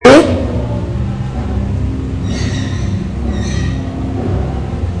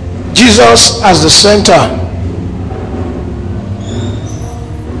Jesus as the center.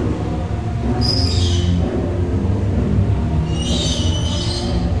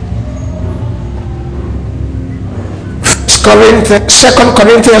 Second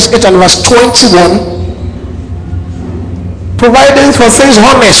Corinthians 8 and verse 21, providing for things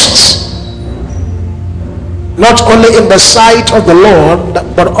honest, not only in the sight of the Lord,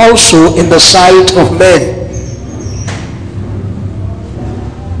 but also in the sight of men.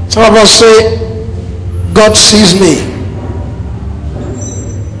 Some of us say, God sees me.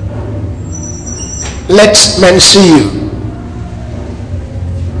 Let men see you.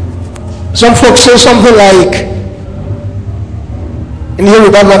 Some folks say something like, in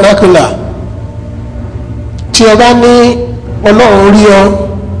Yoruba vernacular, tí o bá ní Ọlọ́run rí ọ,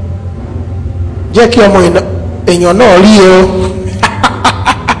 jẹ́ kí ọmọ èèyàn náà rí ọ.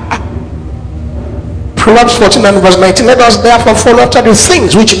 Proverbs 14 and verse 19, let us therefore follow after the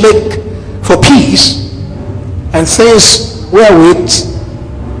things which make for peace, and things wherewith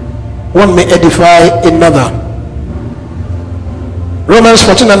one may edify another. Romans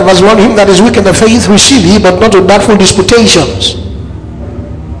 14 and verse 1, him that is weak in the faith receive ye, but not with doubtful disputations.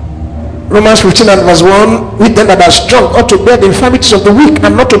 Romans 15 and verse 1, we then that are strong ought to bear the infirmities of the weak,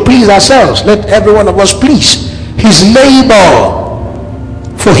 and not to please ourselves. Let every one of us please his neighbor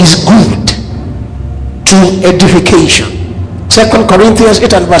for his good, to edification. 2 Corinthians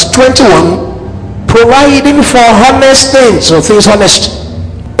 8 and verse 21, providing for honest things, so things honest,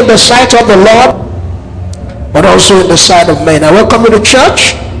 in the sight of the Lord, but also in the sight of men. I welcome you to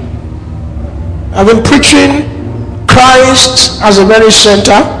church. I've been preaching Christ as the very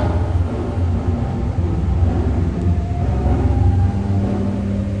center.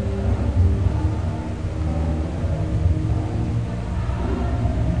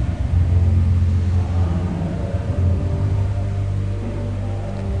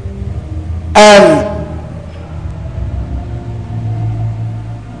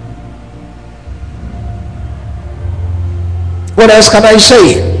 What else can I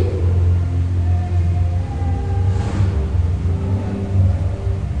say?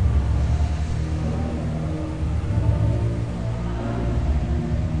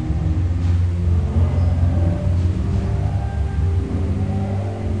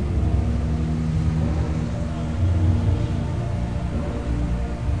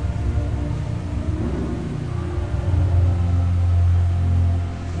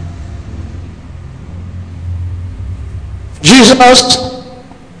 Jesus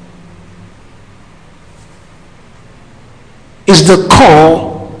is the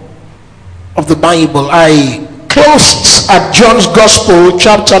core of the Bible. I closed at John's Gospel,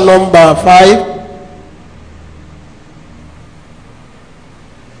 chapter number 5.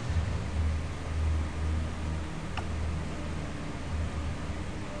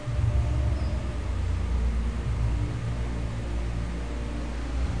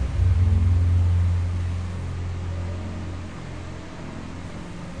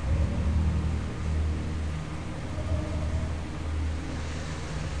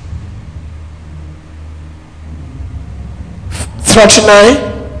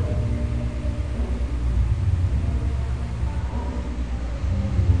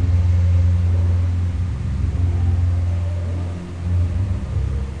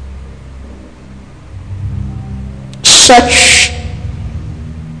 Such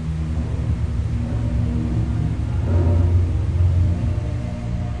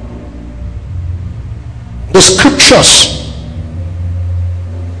the scriptures,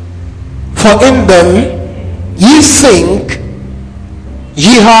 for in them ye think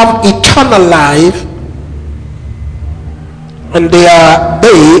ye have eternal life, and they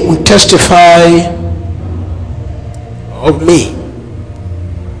will testify of me.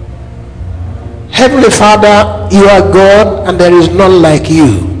 Heavenly Father, you are God, and there is none like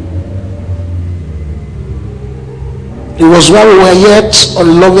you. It was while we were yet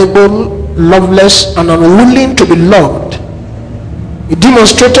unlovable, loveless, and unwilling to be loved, He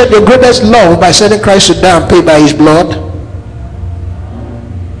demonstrated the greatest love by sending Christ to die and pay by his blood,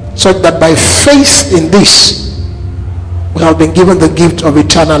 such that by faith in this we have been given the gift of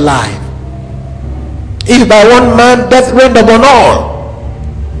eternal life. If by one man death reigned upon all,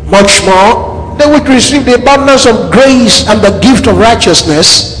 much more they which receive the abundance of grace and the gift of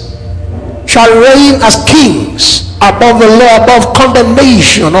righteousness shall reign as kings above the law, above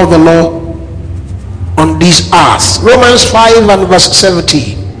condemnation of the law on this earth. Romans 5 and verse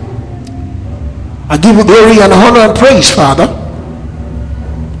 17. I give you glory and honor and praise, Father.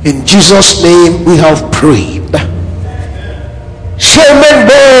 In Jesus' name we have prayed. Say amen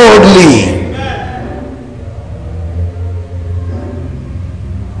boldly.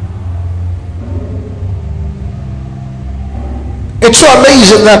 It's so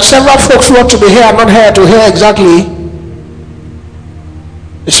amazing that several folks who ought to be here are not here to hear exactly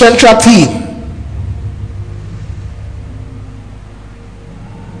the central theme.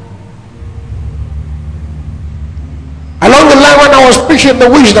 Along the line, when I was preaching the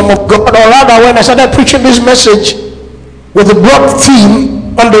wisdom of God, or rather when I started preaching this message with the broad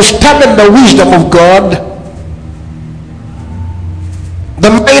theme, understanding the wisdom of God, the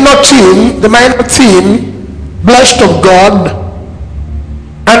minor theme, blessed of God,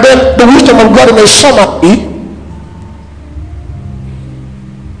 and then the wisdom of God in a summary.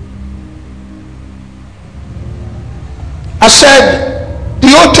 I said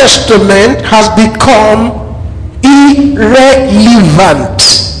the Old Testament has become irrelevant.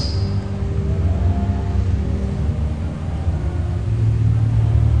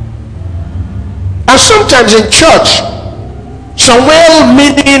 And sometimes in church, some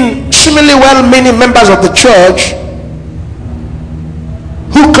seemingly well-meaning members of the church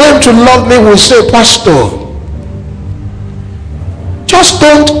who claim to love me will say, Pastor, just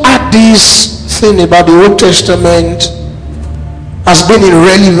don't add this thing about the Old Testament as being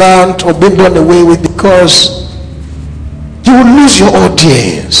irrelevant or being done away with, because you will lose your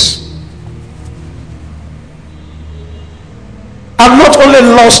audience. I've not only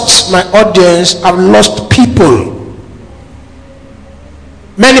lost my audience, I've lost people.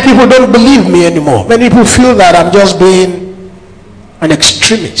 Many people don't believe me anymore. Many people feel that I'm just being an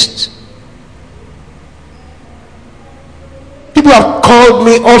extremist. People have called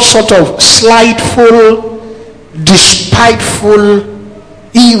me all sort of slightful, despiteful,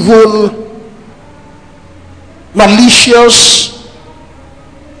 evil, malicious,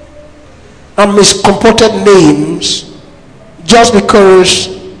 and miscomported names just because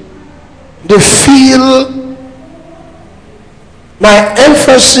they feel my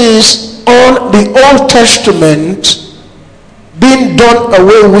emphasis on the Old Testament being done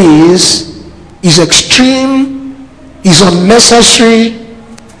away with is extreme, is unnecessary,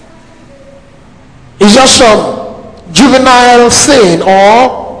 is just some juvenile thing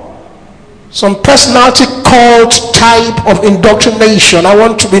or some personality cult type of indoctrination. I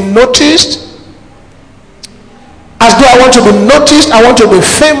want to be noticed. As though I want to be noticed, I want to be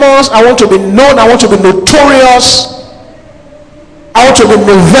famous, I want to be known, I want to be notorious, I want to be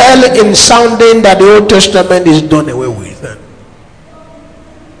novel in sounding that the Old Testament is done away with.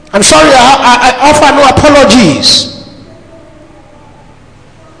 I'm sorry, I offer no apologies.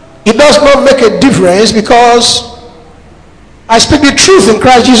 It does not make a difference, because I speak the truth in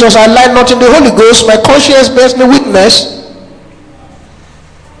Christ Jesus. I lie not in the Holy Ghost. My conscience bears me witness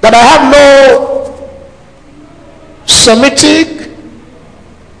that I have no Semitic,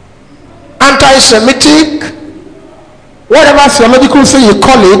 anti-Semitic, whatever theological thing you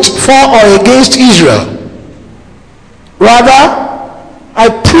call it, for or against Israel. Rather, I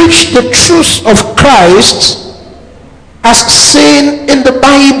preach the truth of Christ as seen in the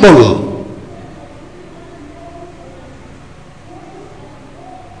Bible.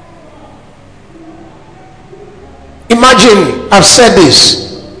 Imagine, I've said this.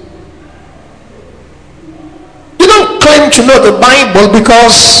 You don't claim to know the Bible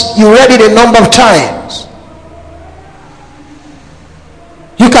because you read it a number of times.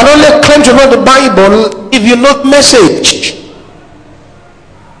 You can only claim to know the Bible if you know the message.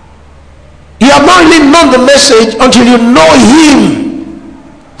 You have not really known the message until you know him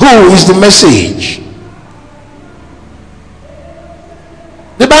who is the message.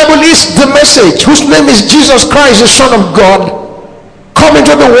 The Bible is the message, whose name is Jesus Christ, the Son of God, come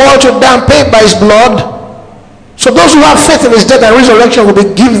into the world to die and pay by his blood. So those who have faith in his death and resurrection will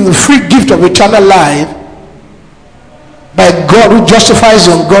be given the free gift of eternal life by God, who justifies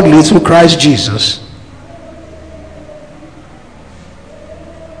the ungodly through Christ Jesus.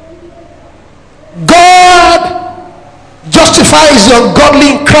 God justifies the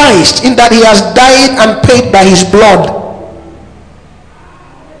ungodly in Christ, in that he has died and paid by his blood.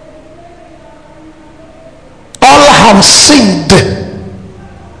 All have sinned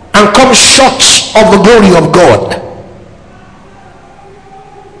and come short of the glory of God.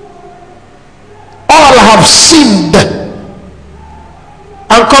 All have sinned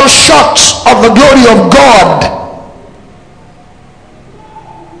and come short of the glory of God.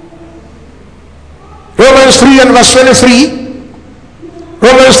 Romans 3 and verse 23.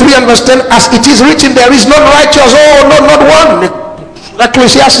 Romans 3 and verse 10. As it is written, there is none righteous, oh no, not one.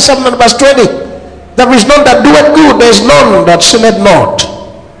 Ecclesiastes 7 and verse 20. There is none that doeth good, there is none that sinneth not.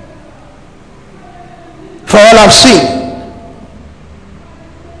 For all have sinned.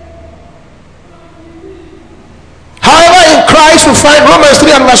 However, in Christ we find Romans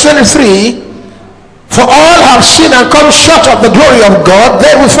 3 and verse 23. For For all have sinned and come short of the glory of God.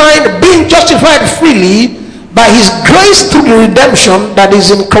 There we find being justified freely by his grace through the redemption that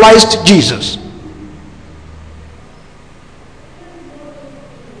is in Christ Jesus.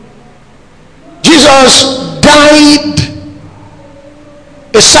 Jesus died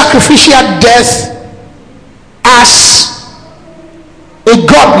a sacrificial death as a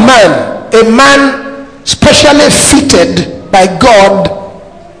God-man, a man specially fitted by God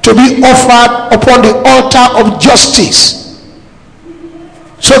to be offered upon the altar of justice,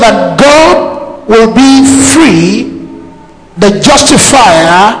 so that God will be free, the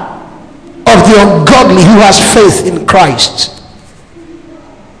justifier of the ungodly who has faith in Christ.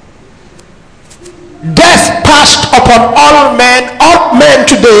 Death passed upon all men. All men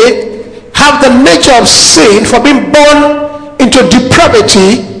today have the nature of sin, for being born into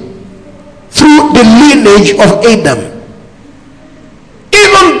depravity through the lineage of Adam.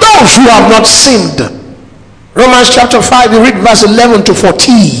 Even those who have not sinned. Romans chapter 5, you read verse 11 to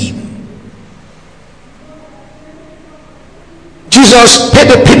 14. Jesus paid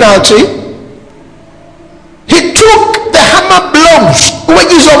the penalty. He took the hammer blows,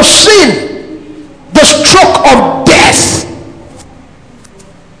 wages of sin, the stroke of death.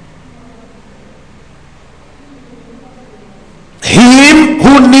 Him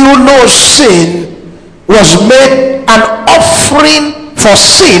who knew no sin was made an offering for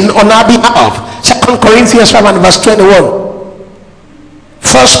sin on our behalf. 2 Corinthians 5 and verse 21. 1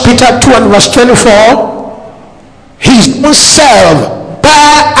 Peter 2 and verse 24. His own self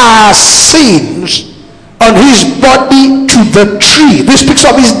bare our sins on his body to the tree. This speaks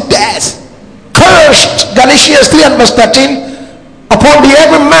of his death. Cursed, Galatians 3 and verse 13, upon the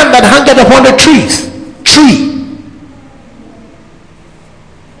every man that hangeth upon the tree.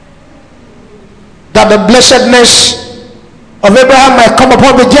 That the blessedness of Abraham might come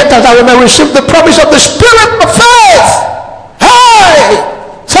upon the Gentiles, that we may receive the promise of the Spirit of faith. Hey!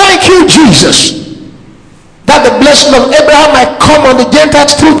 Thank you, Jesus. That the blessing of Abraham might come on the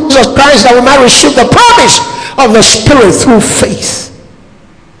Gentiles through Jesus Christ, that we might receive the promise of the Spirit through faith.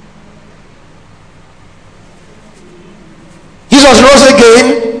 Jesus rose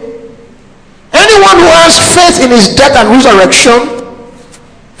again. Anyone who has faith in his death and resurrection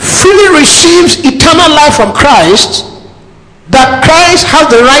freely receives eternal life from Christ, that Christ has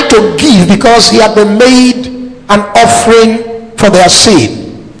the right to give because he had been made an offering for their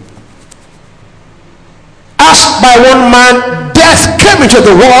sin. As by one man death came into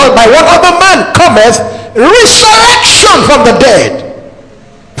the world, by one other man cometh resurrection from the dead.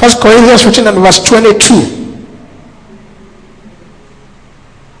 1 Corinthians 15 and verse 22.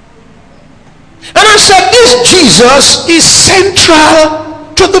 And I said, this Jesus is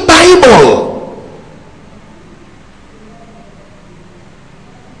central to the Bible.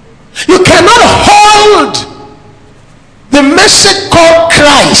 You cannot hold the message called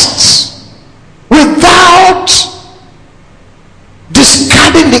Christ without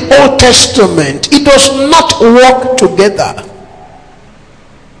discarding the Old Testament. It does not work together.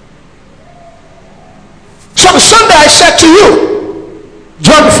 So on Sunday I said to you,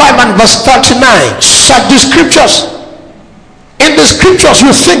 John 5 and verse 39, search the scriptures. In the scriptures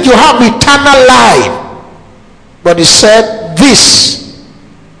you think you have eternal life, but he said this,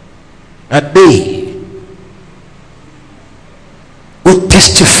 that they will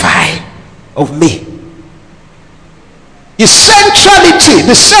testify of me. The centrality,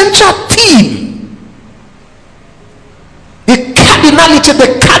 the central theme, the cardinality,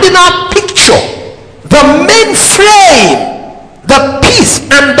 the cardinal picture, the main frame, the piece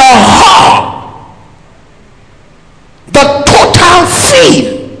and the whole, the total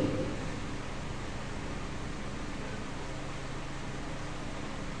theme.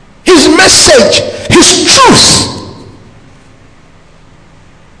 His message, his truth.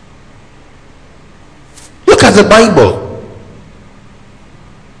 Look at the Bible.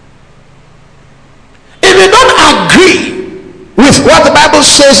 If you don't agree with what the Bible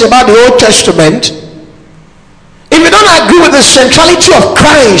says about the Old Testament, if you don't agree with the centrality of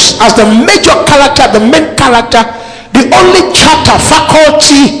Christ as the major character, the main character, the only chapter,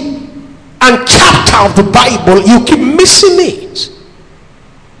 faculty, and chapter of the Bible, you keep missing it.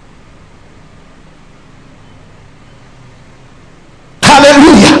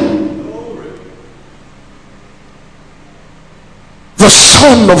 Hallelujah. The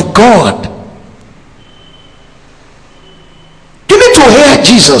Son of God. You need to hear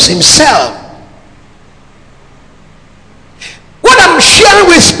Jesus himself. What I'm sharing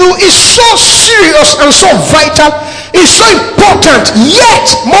with you is so serious and so vital, it's so important,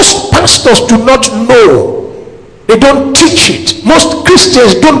 yet most pastors do not know. They don't teach it. Most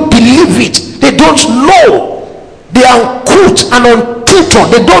Christians don't believe it. They don't know. They are uncouth and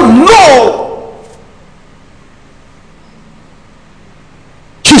untutored. They don't know.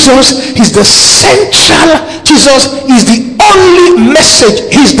 Jesus is the central. Jesus is the only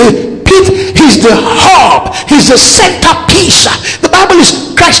message. He's the pit. He's the hub. He's the centerpiece. The Bible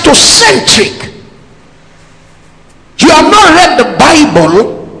is Christocentric. You have not read the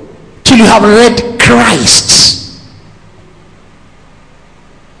Bible till you have read Christ.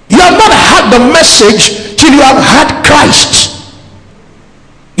 You have not had the message till you have had Christ.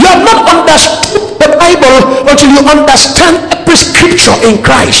 You have not understood the Bible until you understand every scripture in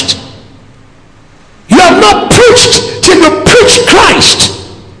Christ. You have not preached till you preach Christ.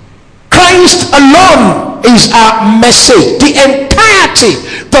 Christ alone is our message. The entirety,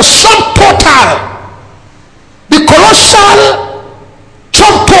 the sum total, the colossal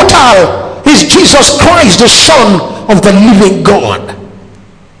sum total is Jesus Christ, the Son of the living God.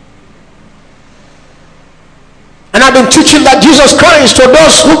 And I've been teaching that Jesus Christ, to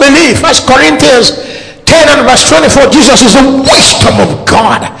those who believe, 1 Corinthians 10 and verse 24, Jesus is the wisdom of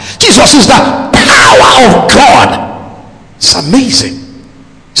God. Jesus is the power of God. It's amazing.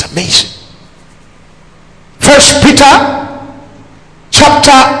 It's amazing. 1 Peter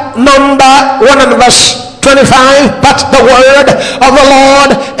chapter number 1 and verse 25, but the word of the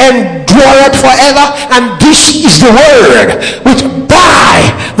Lord endureth forever, and this is the word which by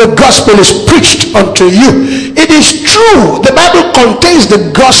the gospel is preached unto you. It is true, the Bible contains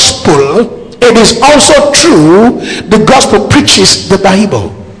the gospel. It is also true, the gospel preaches the Bible.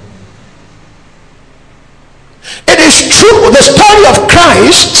 It is true, the story of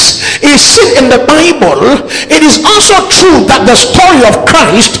Christ is seen in the Bible. It is also true that the story of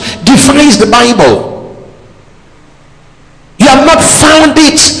Christ defines the Bible. You have not found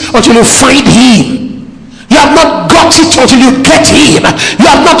it until you find him. You have not got it until you get him. You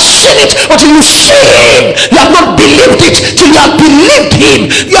have not seen it until you see him. You have not believed it till you have believed him.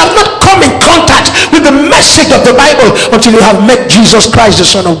 You have not come in contact with the message of the Bible until you have met Jesus Christ, the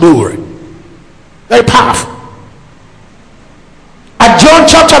Son of glory. Very powerful. At John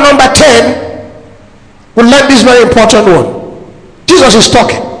chapter number 10, we learn this very important one. Jesus is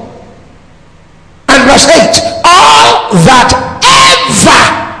talking. And verse 8, all that ever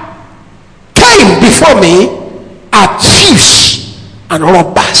came before me are thieves and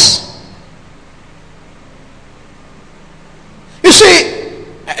robbers. You see,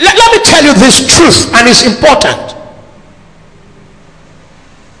 let me tell you this truth, and it's important.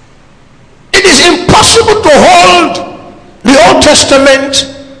 It is impossible to hold the Old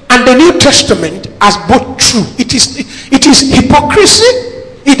Testament and the New Testament as both true. It is hypocrisy.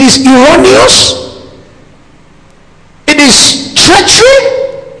 It is erroneous. It is treachery.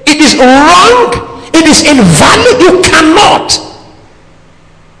 It is wrong. It is invalid. You cannot.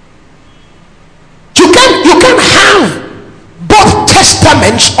 You can have both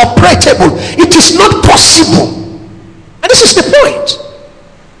testaments operable. It is not possible. And this is the point.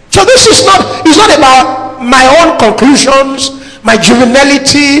 So this is not, it's not about my own conclusions, my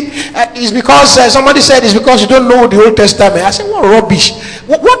juvenility. It's because somebody said it's because you don't know the Old Testament. I said, what rubbish.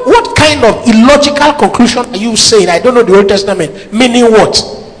 What kind of illogical conclusion are you saying? I don't know the Old Testament. Meaning what?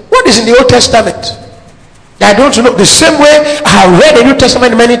 What is in the Old Testament? I don't know. The same way I have read the New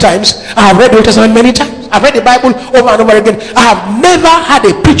Testament many times. I have read the Old Testament many times. I've read the Bible over and over again. I have never had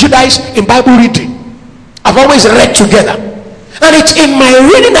a prejudice in Bible reading. I've always read together. And it's in my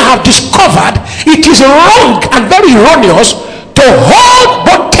reading I have discovered it is wrong and very erroneous to hold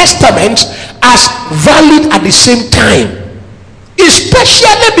both testaments as valid at the same time.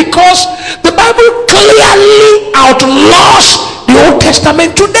 Especially because the Bible clearly outlaws the Old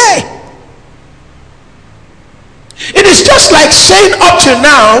Testament today. It is just like saying up to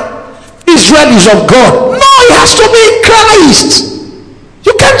now, Israel is of God. No, it has to be in Christ.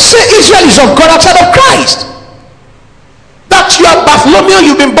 You can't say Israel is of God outside of Christ. That you are Bartholomew,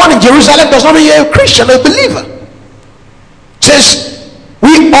 you've been born in Jerusalem, does not mean you're a Christian, a believer. It says,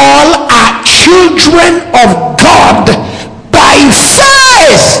 we all are children of God by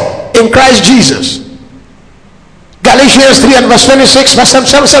faith in Christ Jesus. Galatians 3 and verse 26, verse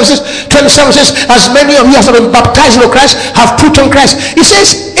 27 says, as many of you as have been baptized into Christ have put on Christ. It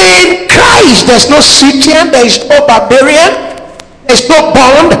says, in Christ there's no Scythian, there is no barbarian, there is no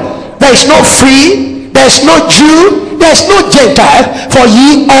bond, there is no free, there is no Jew, there is no Gentile, for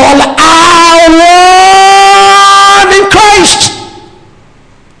ye all are one in Christ.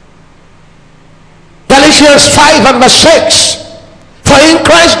 Galatians 5 and verse 6, for in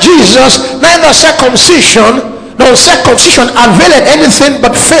Christ Jesus neither circumcision nor circumcision availeth anything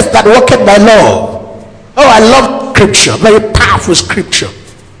but faith that worketh by love. Oh, I love scripture, very powerful scripture.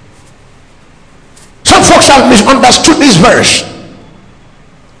 folks have misunderstood this verse.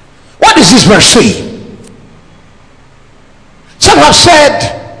 What does this verse say? Some have said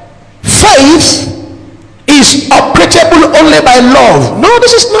faith is operable only by love. No,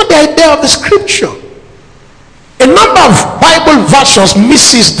 this is not the idea of the scripture. A number of Bible versions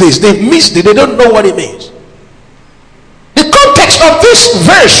misses this. They missed it. They don't know what it means. The context of this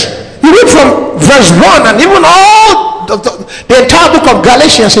verse, you read from verse 1 and even all the entire book of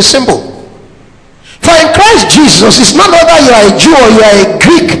Galatians is simple. For in Christ Jesus, it's not whether you are a Jew or you are a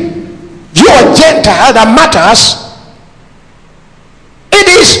Greek, Jew or Gentile that matters. It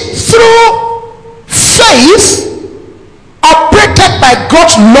is through faith operated by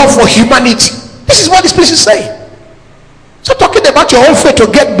God's love for humanity. This is what this place is saying. So talking about your own faith to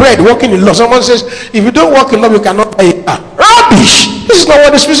get bread, walking in love. Someone says, if you don't walk in love, you cannot buy a car. Rubbish. This is not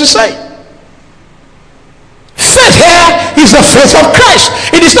what this place is saying. Faith here is the faith of Christ.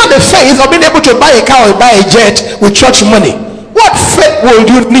 It is not the faith of being able to buy a car or buy a jet with church money. What faith will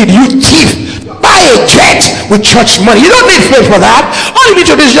you need? You thief. Buy a jet with church money. You don't need faith for that. All you need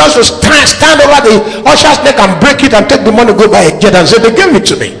to do is just to stand over the usher's neck and break it and take the money, go buy a jet and say, they gave it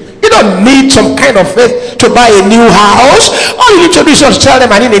to me. You don't need some kind of faith to buy a new house. All you need to do is just tell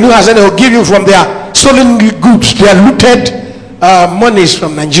them I need a new house, and they'll give you from their stolen goods, their looted monies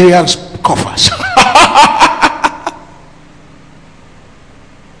from Nigerians' coffers.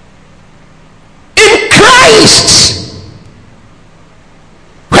 In Christ,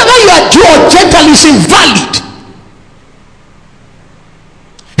 whether you are Jew or Gentile is invalid.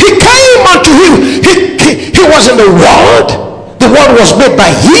 He came unto him. He was in the world. The world was made by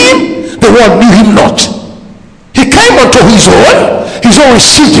him. The world knew him not. He came unto his own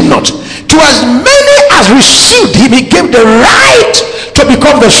received him not. To as many as received him, he gave the right to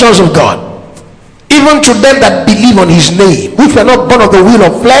become the sons of God, even to them that believe on his name, which were not born of the will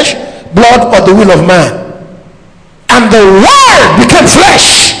of flesh, blood, or the will of man. And the word became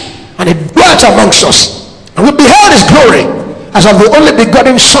flesh, and it dwelt amongst us, and we beheld his glory as of the only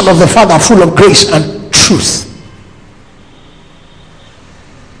begotten Son of the Father, full of grace and truth.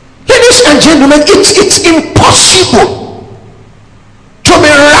 Ladies and gentlemen, it's impossible to be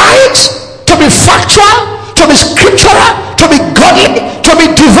right, to be factual, to be scriptural, to be godly, to be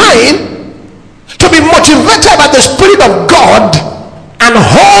divine, to be motivated by the Spirit of God and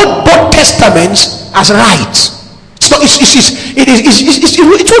hold both testaments as right. It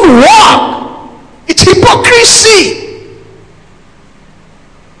won't work. It's hypocrisy.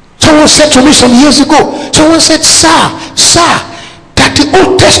 Someone said to me some years ago, someone said, sir, that the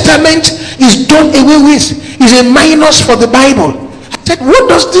Old Testament is done away with, is a minus for the Bible. I said, what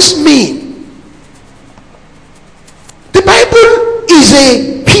does this mean? The Bible is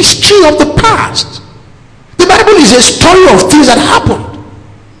a history of the past. The Bible is a story of things that happened.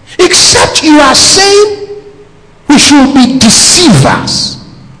 Except you are saying we should be deceivers,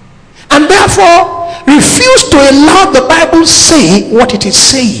 and therefore refuse to allow the Bible say what it is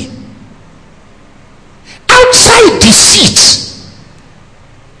saying. Outside deceit,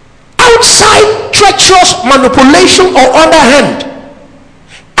 outside treacherous manipulation or underhand,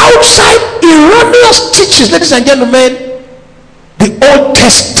 outside erroneous teachings, ladies and gentlemen, the Old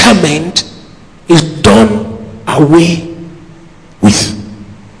Testament is done away with.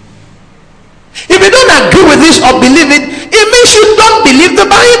 If you don't agree with this or believe it, it means you don't believe the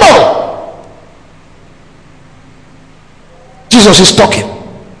Bible. Jesus is talking.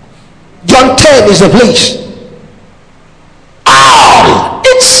 John 10 is the place.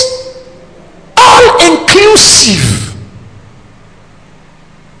 It's all inclusive.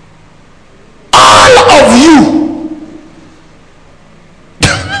 All of you.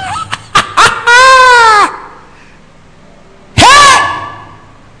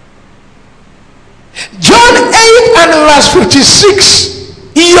 John 8 and verse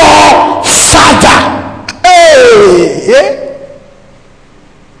 56. Your father. Hey.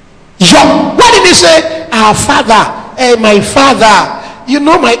 What did he say? Our father. Hey, my father. You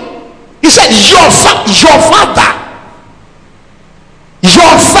know he said your father. Your father.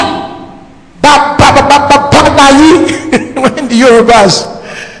 When the Yorubas,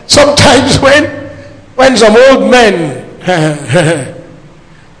 sometimes when some old men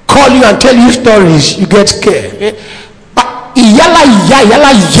call you and tell you stories, you get scared. But you're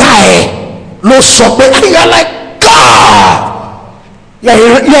like God.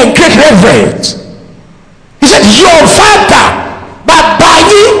 You're in great reverence. He said, your father,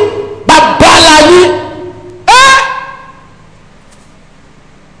 Babalayi.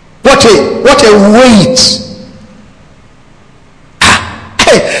 What a weight.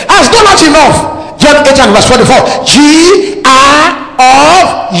 Has done not enough. John 8 and verse 44. Ye are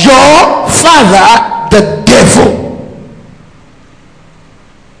of your father the devil.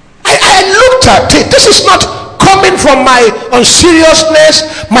 I looked at it. This is not coming from my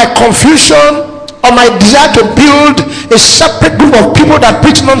unseriousness, my confusion, or my desire to build a separate group of people that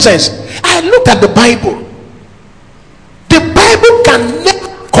preach nonsense. I looked at the Bible. The Bible can never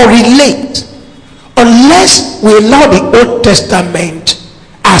correlate unless we allow the Old Testament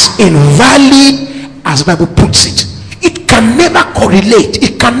as invalid as the Bible puts it. It can never correlate.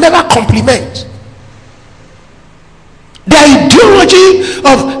 It can never complement. The ideology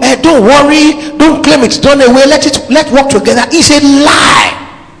of don't worry, don't claim it's done away, let's work together is a lie.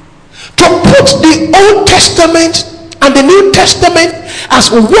 To put the Old Testament and the New Testament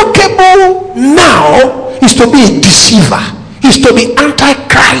as workable now is to be a deceiver, is to be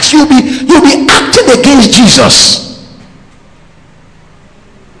antichrist. You'll be acting against Jesus.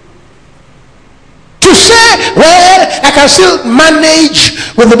 To say, well, I can still manage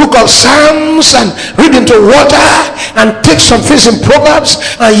with the book of Psalms and read into water and take some things in Proverbs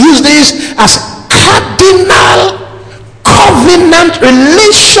and use this as cardinal covenant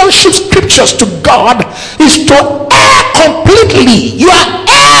relationship scriptures to God is to err completely. You are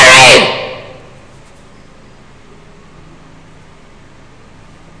erring.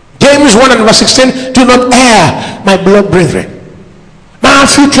 James 1 and verse 16, do not err, my beloved brethren.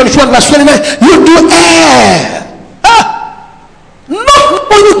 Matthew 21 verse 29, you do err.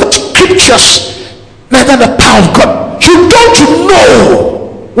 Not only the scriptures, neither the power of God. You don't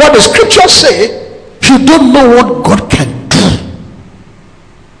know what the scriptures say. You don't know what God can do.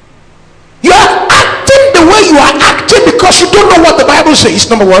 You are acting the way you are acting because you don't know what the Bible says.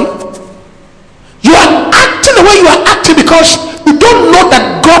 Number one, you are acting the way you are acting because you don't know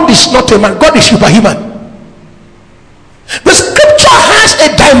that God is not a man. God is superhuman. The scripture has a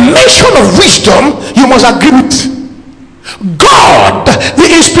dimension of wisdom you must agree with. God, the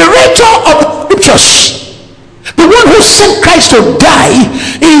inspirator of the scriptures, the one who sent Christ to die,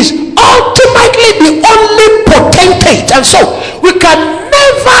 is ultimately the only potentate, and so we can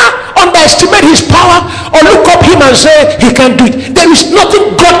never underestimate his power or look up him and say he can do it. There is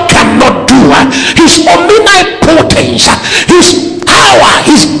nothing God cannot do. His omnipotence, his power,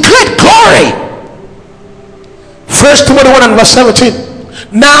 his great glory. 1 Timothy 1 and verse 17.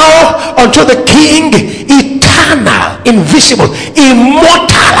 Now unto the King, eternal, invisible,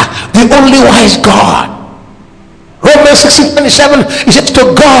 immortal, the only wise God. Romans 16:27, he says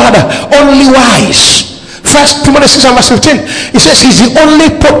to God, only wise. 1 Timothy 6 and verse 15, he says he's the only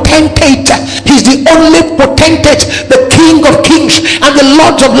potentate. He's the only potentate, the King of kings and the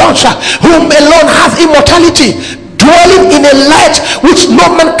Lord of lords, whom alone hath immortality, dwelling in a light which no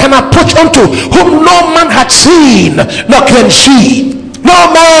man can approach unto, whom no man had seen nor can see.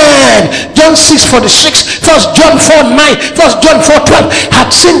 No man, John 6:46, 1 John 4:9, 1 John 4:12, had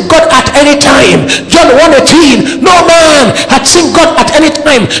seen God at any time. John 1:18, no man had seen God at any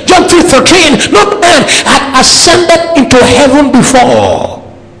time. John 3:13, no man had ascended into heaven before.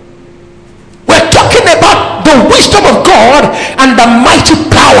 We're talking about the wisdom of God and the mighty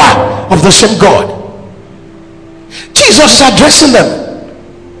power of the same God. Jesus is addressing them.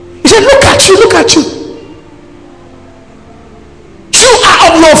 He said, look at you, look at you. You are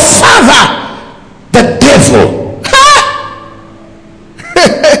of your father, the devil.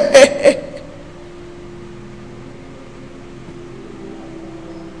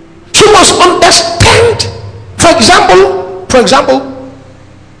 You must understand. For example,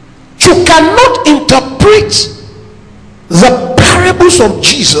 you cannot interpret the parables of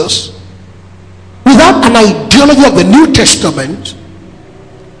Jesus without an ideology of the New Testament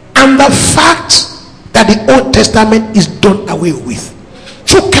and the fact that the Old Testament is done away with.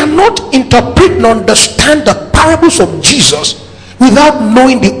 You cannot interpret and understand the parables of Jesus without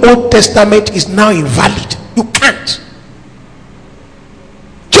knowing the Old Testament is now invalid. You can't.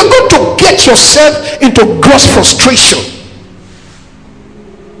 You're going to get yourself into gross frustration.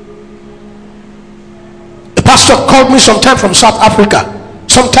 The pastor called me sometime from South Africa.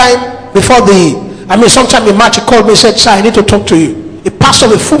 Sometime in March, he called me and said, sir, I need to talk to you. A pastor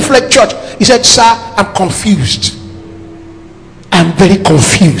of a full-fledged church. He said, sir, I'm confused. I'm very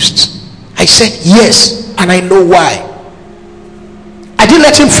confused. I said, yes, and I know why. I didn't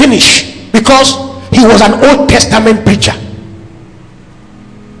let him finish because he was an Old Testament preacher.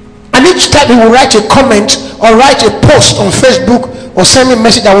 And each time he would write a comment or write a post on Facebook or send me a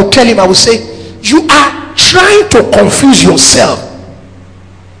message, I would tell him, I would say, you are trying to confuse yourself.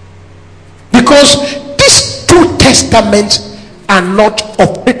 Because these two testaments are not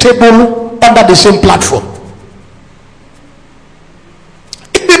operable under the same platform.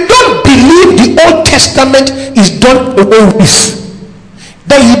 If you don't believe the Old Testament is done away with,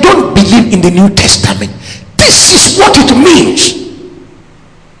 then you don't believe in the New Testament. This is what it means.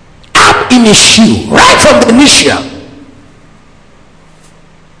 Ab initio, right from the initial.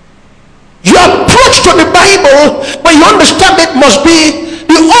 Your approach to the Bible, when you understand it, must be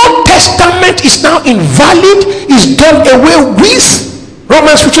the Old Testament is now invalid, is done away with.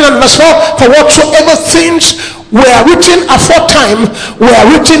 Romans 15 and verse 4, for whatsoever things were written aforetime were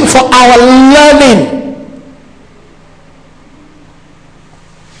written for our learning,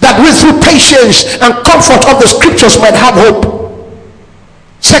 that we through patience and comfort of the scriptures might have hope.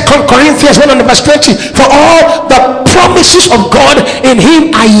 2 Corinthians 1 and verse 20, for all the promises of God in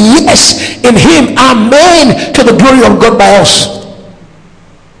him are yes, in him amen, to the glory of God by us.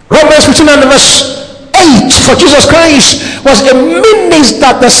 Romans 15 and verse 8, for Jesus Christ was a minister,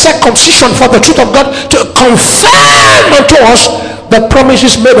 the circumcision for the truth of God, to confirm unto us the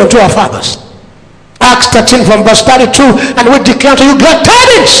promises made unto our fathers. Acts 13 from verse 32, and we declare to you glad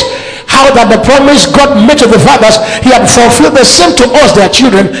tidings, how that the promise God made to the fathers, he had fulfilled the same to us their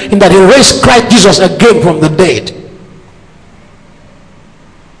children, in that he raised Christ Jesus again from the dead.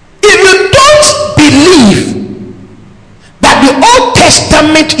 If you don't believe that the Old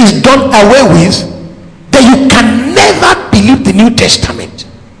Testament is done away with, then you can never believe the New Testament.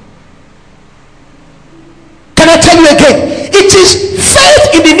 Can I tell you again? It is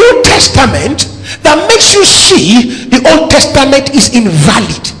faith in the New Testament that makes you see the Old Testament is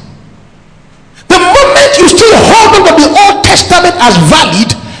invalid. The moment you still hold on to the Old Testament as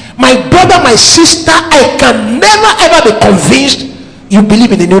valid, my brother, my sister, I can never ever be convinced you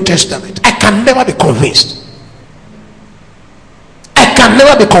believe in the New Testament. I can never be convinced. I can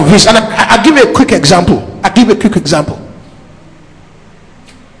never be convinced. And I'll give you a quick example.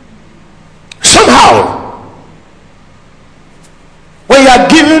 Somehow, when you are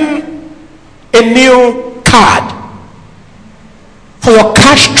given a new card for your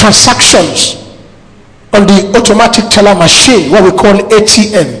cash transactions on the automatic teller machine, what we call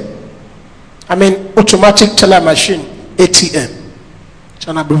ATM. I mean automatic teller machine, ATM. It's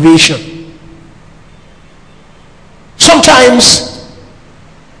an abbreviation. Sometimes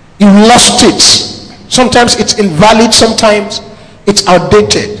you lost it. Sometimes it's invalid. Sometimes it's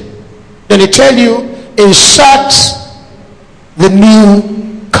outdated. Then they tell you, insert the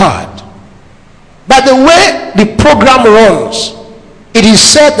new card. By the way the program runs, it is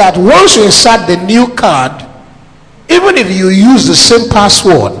said that once you insert the new card, even if you use the same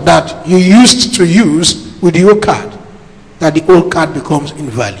password that you used to use with the old card, that the old card becomes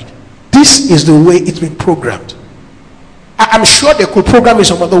invalid. This is the way it's been programmed. I'm sure they could program it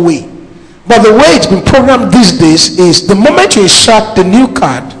some other way, but the way it's been programmed these days is the moment you insert the new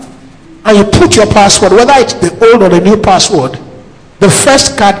card and you put your password, whether it's the old or the new password, the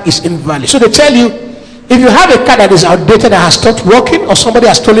first card is invalid. So they tell you, if you have a card that is outdated and has stopped working, or somebody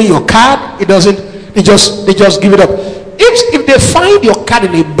has stolen your card, it doesn't, they just give it up. If they find your card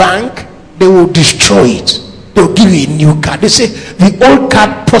in a bank, they will destroy it. They will give you a new card. They say the old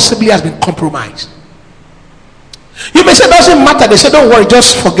card possibly has been compromised. You may say it doesn't matter. They say don't worry,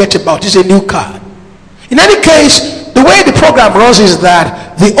 just forget about it. It's a new card. In any case, the way the program runs is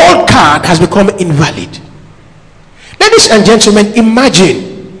that the old card has become invalid. Ladies and gentlemen,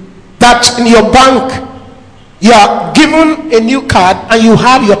 imagine that in your bank you are given a new card and you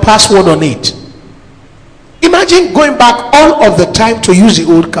have your password on it. Imagine going back all of the time to use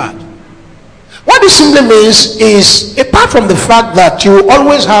the old card. What this simply means is, apart from the fact that you will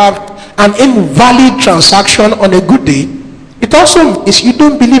always have an invalid transaction on a good day, it also means you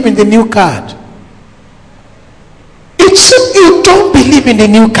don't believe in the new card. It's you don't believe in the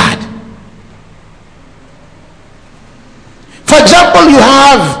new card. For example, you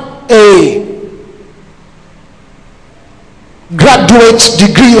have a graduate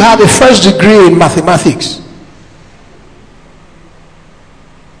degree, you have a first degree in mathematics,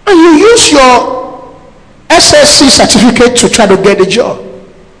 and you use your SSC certificate to try to get a job,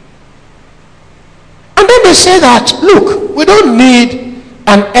 and then they say that, look, we don't need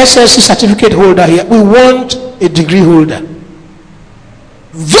an SSC certificate holder here, we want a degree holder.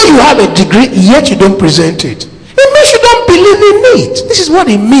 Though you have a degree, yet you don't present it, it means you don't believe in it. This is what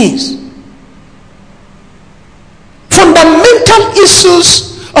it means. Fundamental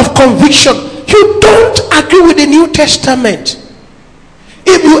issues of conviction. You don't agree with the New Testament.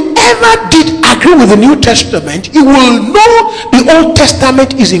 If you ever did agree with the New Testament, you will know the Old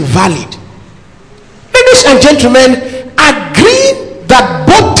Testament is invalid. Ladies and gentlemen, agreeing that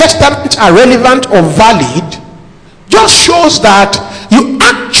both testaments are relevant or valid just shows that you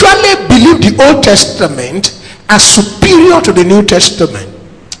actually believe the Old Testament as superior to the New Testament,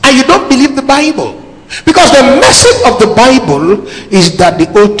 and you don't believe the Bible. Because the message of the Bible is that the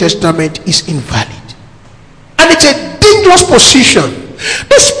Old Testament is invalid. And it's a dangerous position.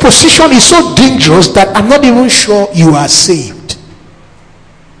 This position is so dangerous that I'm not even sure you are saved.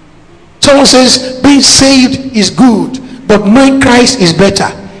 Someone says being saved is good, but knowing Christ is better.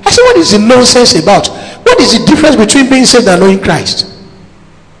 I say, what is the nonsense about? What is the difference between being saved and knowing Christ?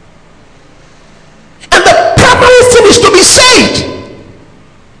 And the primary thing is to be saved.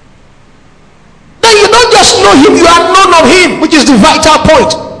 Then you don't just know him, you are known of him, which is the vital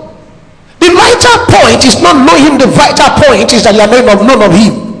point. The vital point is not knowing him, the vital point is that you are known of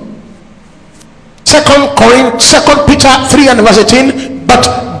him. 2 Peter 3 and verse 18, but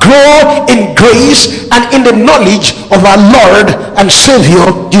grow in grace and in the knowledge of our Lord and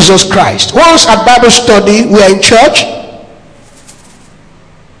Savior Jesus Christ. Once at Bible study, we are in church,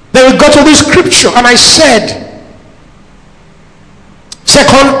 then we got to this scripture and I said, 2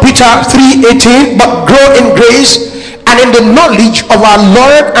 Peter 3:18, but grow in grace and in the knowledge of our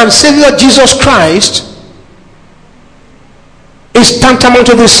Lord and Savior Jesus Christ, is tantamount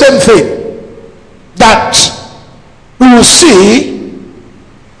to the same thing. That we will see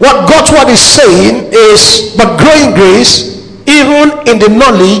what God's word is saying is, but grow in grace even in the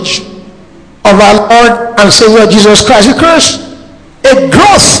knowledge of our Lord and Savior Jesus Christ. Because a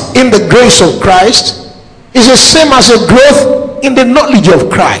growth in the grace of Christ is the same as a growth in the knowledge of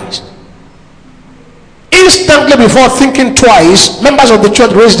Christ. Instantly, before thinking twice, members of the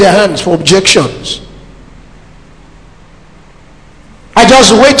church raised their hands for objections. I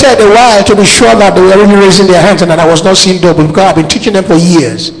just waited a while to be sure that they were really raising their hands and that I was not seeing double, because I've been teaching them for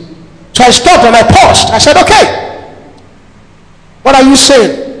years. So I stopped and I paused. I said, okay, what are you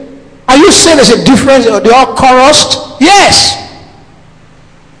saying? Are you saying there's a difference? They all chorused? Yes.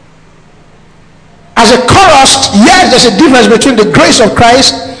 As a chorus, yes, there's a difference between the grace of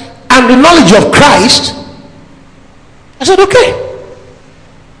Christ and the knowledge of Christ. I said, okay,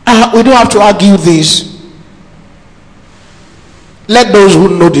 we don't have to argue this. Let those who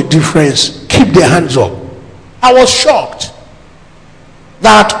know the difference keep their hands up. I was shocked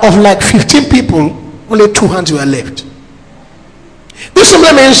that of like 15 people, only 2 hands were left. This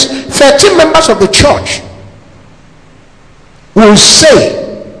simply means 13 members of the church will say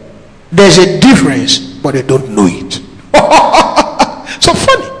there's a difference, but they don't know it. So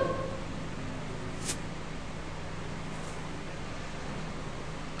funny.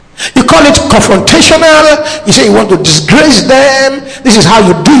 You call it confrontational. You say you want to disgrace them. This is how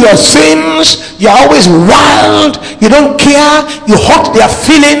you do your things. You're always wild. You don't care. You hurt their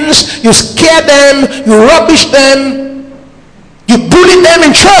feelings. You scare them. You rubbish them. You bully them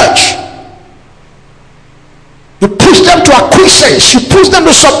in church. You push them to acquiescence. You push them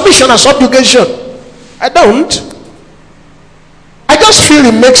to submission and subjugation. I don't. I just feel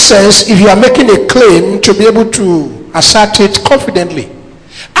it makes sense if you are making a claim to be able to assert it confidently.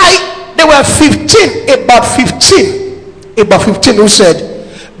 There were about 15 who said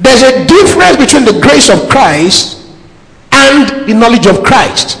there's a difference between the grace of Christ and the knowledge of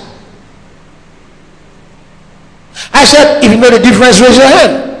Christ. I said, if you know the difference, raise your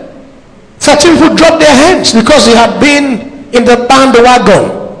hand. 13 people dropped their hands because they had been in the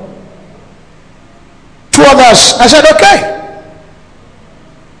bandwagon. 2 others, I said, okay.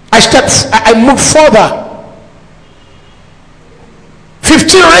 I moved further.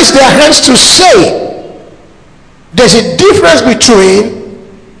 15 raised their hands to say there's a difference between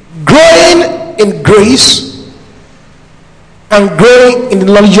growing in grace and growing in the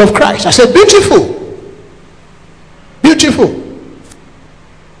knowledge of Christ. I said, beautiful. Beautiful.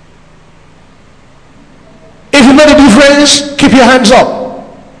 If you know the difference, keep your hands up.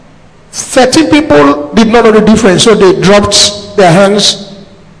 13 people did not know the difference, so they dropped their hands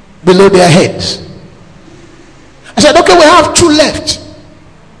below their heads. I said, okay, we have 2 left.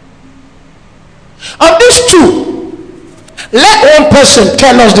 Of these 2, let one person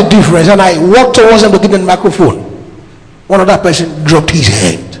tell us the difference. And I walked towards them to give them the microphone. One other person dropped his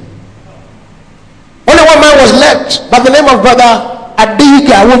hand. Only one man was left by the name of Brother Adeyike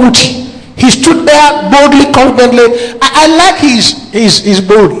Awomuti. He stood there boldly, confidently. I like his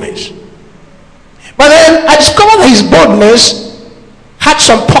boldness. But then I discovered that his boldness had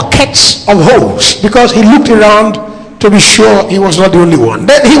some pockets of holes, because he looked around to be sure he was not the only one.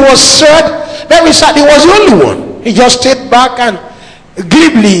 Then he was sad. Then we said he was the only one. He just stayed back and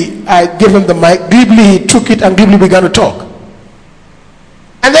glibly, I gave him the mic. Glibly, he took it and glibly began to talk.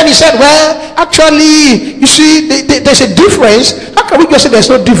 And then he said, well, actually, you see, there's a difference. How can we just say there's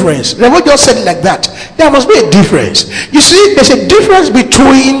no difference? Then we just said it like that. There must be a difference. You see, there's a difference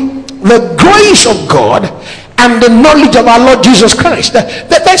between the grace of God and the knowledge of our Lord Jesus Christ.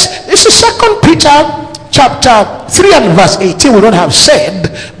 This is 2 Peter chapter 3 and verse 18. We don't have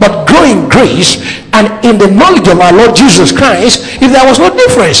said, but grow in grace and in the knowledge of our Lord Jesus Christ. If there was no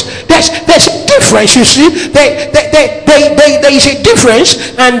difference, there's a difference, you see. There is a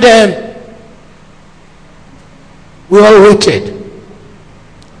difference, and we all waited.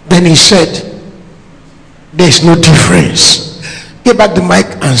 Then he said, there's no difference. Gave back the mic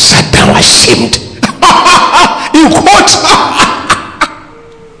and sat down ashamed. In quotes.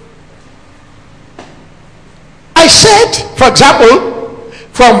 I said, for example,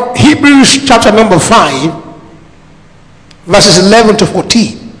 from Hebrews chapter number 5, verses 11 to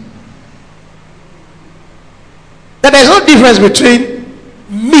 14, that there's no difference between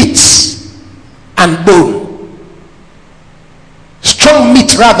meat and bone. Strong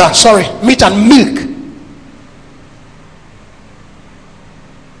meat rather, meat and milk.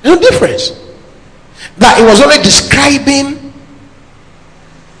 No difference. That it was only describing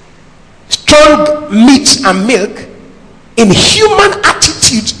strong meat and milk in human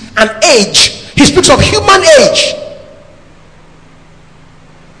attitude and age. He speaks of human age,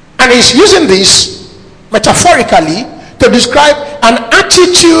 and he's using this metaphorically to describe an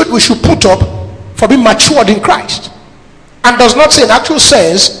attitude we should put up for being matured in Christ, and does not say in actual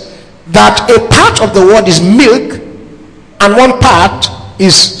sense that a part of the word is milk and one part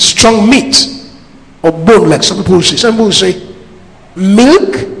is strong meat or bone, like some people say. Some people say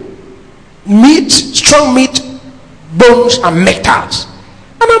milk, meat, strong meat, bones and metals.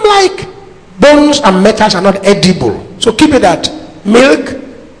 And I'm like, bones and metals are not edible. So keep it at milk,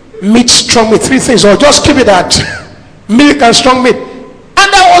 meat, strong meat, three things, or just keep it at milk and strong meat.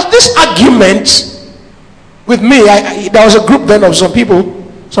 And there was this argument with me. There was a group then of some people,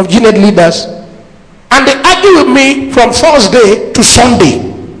 some unit leaders, and they argued with me from Thursday to Sunday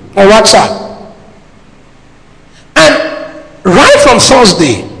on WhatsApp. And right from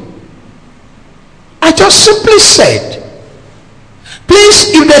Thursday, I just simply said,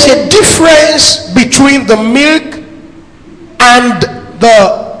 please, if there's a difference between the milk and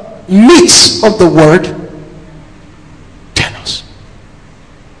the meat of the word, tell us.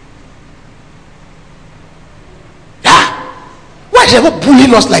 Why is everyone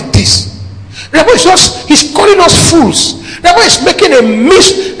bullying us like this? He's calling us fools. He's making a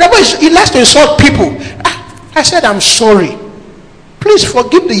miss. He likes to insult people. I said, I'm sorry. Please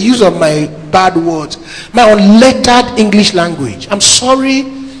forgive the use of my bad words, my unlettered English language. I'm sorry.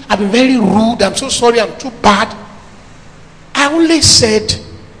 I've been very rude. I'm so sorry. I'm too bad. I only said,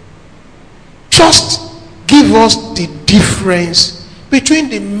 just give us the difference between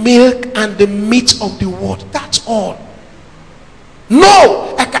the milk and the meat of the word. That's all.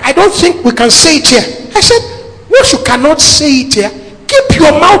 No, I don't think we can say it here. I said, once you cannot say it here, keep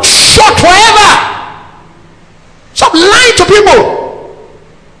your mouth shut forever. Stop lying to people.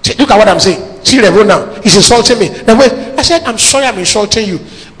 See, look at what I'm saying. See Reverend now. He's insulting me. I said, I'm sorry I'm insulting you.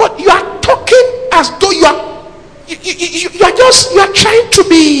 But you are talking as though you are trying to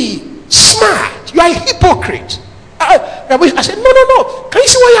be smart. You are a hypocrite. I said, no. Can you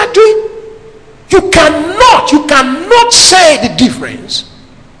see what you are doing? You cannot say the difference.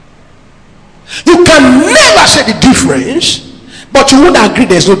 You can never say the difference, but you won't agree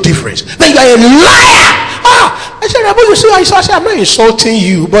there's no difference. Then you are a liar. I said, you see, I said, I'm not insulting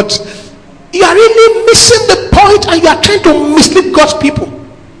you, but you are really missing the point and you are trying to mislead God's people.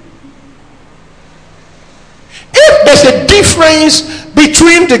 If there's a difference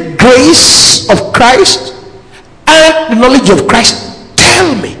between the grace of Christ and the knowledge of Christ,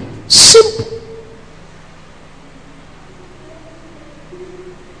 tell me. Simple.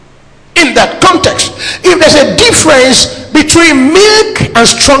 In that context, if there's a difference between milk and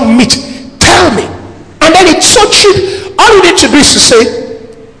strong meat, tell me. And then it's so cheap. All you need to do is to say,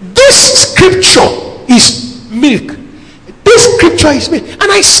 this scripture is milk, this scripture is milk.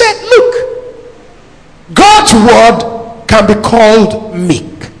 And I said, look, God's word can be called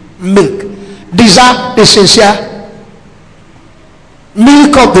milk. These are the sincere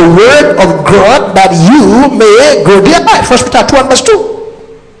milk of the word of God, that you may grow thereby. 1 Peter 2 and verse 2.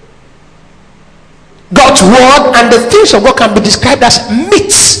 God's word and the things of God can be described as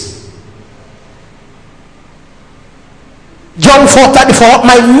meat. John 4:34,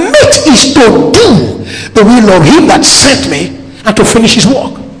 my meat is to do the will of him that sent me and to finish his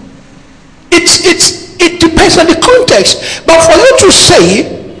work. It depends on the context. But for you to say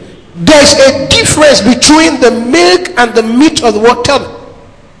there's a difference between the milk and the meat of the word, tell me.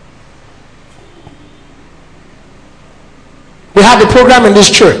 We had a program in this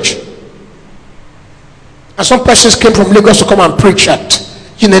church, and some persons came from Lagos to come and preach at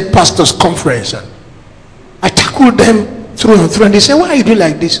Unit Pastors Conference. And I tackled them through and through, and they said, why are you doing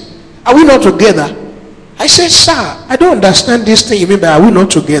like this? Are we not together? I said, sir, I don't understand this thing you mean by are we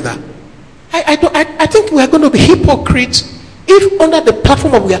not together? I think we are going to be hypocrites if under the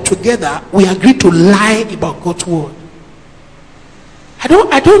platform of we are together, we agree to lie about God's word.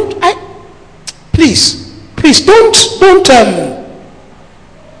 Please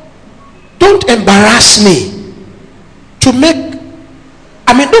don't embarrass me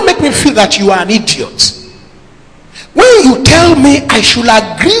don't make me feel that you are an idiot. When you tell me I should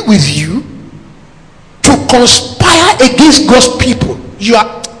agree with you to conspire against God's people, you're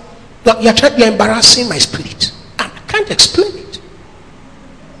embarrassing my spirit. I can't explain it.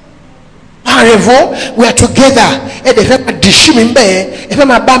 However, we are together.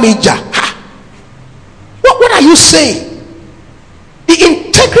 What are you saying? The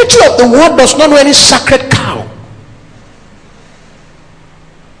integrity of the word does not know any sacred cow.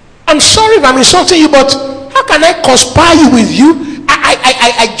 I'm sorry if I'm insulting you, but how can I conspire with you?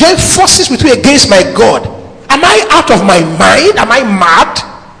 I join forces with you against my God. Am I out of my mind? Am I mad?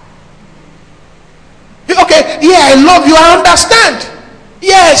 Okay, yeah, I love you. I understand.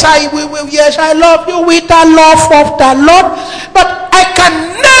 Yes, I love you with the love of the Lord. But I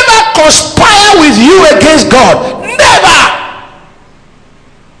can never conspire with you against God. Never.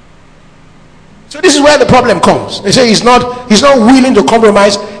 So this is where the problem comes. They say he's not willing to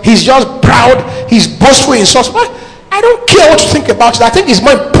compromise. He's just proud. He's boastful in such. I don't care what you think about it. I think it's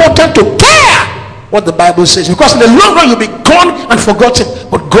more important to care what the Bible says, because in the long run you'll be gone and forgotten,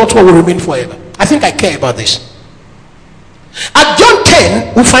 but God's word will remain forever. I think I care about this. At John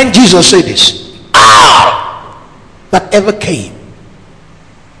 10, we find Jesus say this: all that ever came.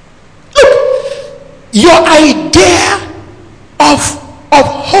 Look, your idea of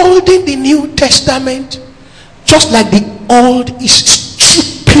holding the New Testament just like the Old is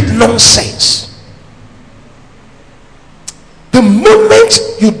stupid nonsense. The moment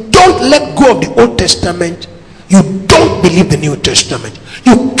you don't let go of the Old Testament, you don't believe the New Testament.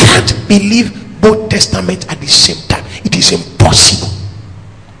 You can't believe both testaments at the same time. It is impossible.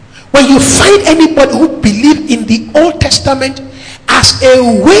 When you find anybody who believes in the Old Testament as a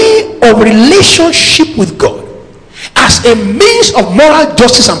way of relationship with God, as a means of moral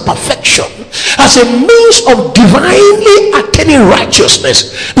justice and perfection, as a means of divinely attaining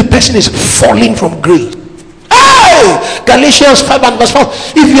righteousness, the person is falling from grace. Hey! Galatians 5 and verse 4.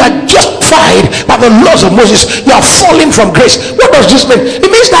 If you are justified by the laws of Moses, you are falling from grace. What does this mean? It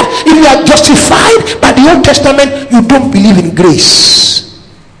means that if you are justified by the Old Testament, you don't believe in grace.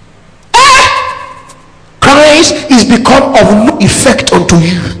 Christ is become of no effect unto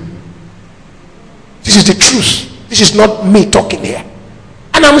you. This is the truth. This is not me talking here.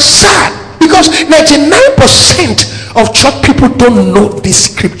 And I'm sad because 99% of church people don't know this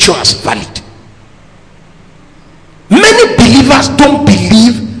scripture as valid. Many believers don't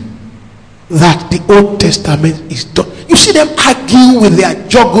believe that the Old Testament is done. You see them argue with their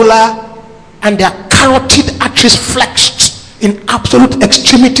jugular and their carotid arteries flexed in absolute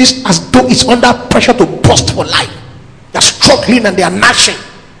extremities as though it's under pressure to burst for life. They're struggling and they are gnashing,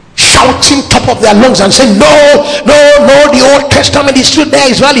 shouting top of their lungs and saying, no, the Old Testament is still there,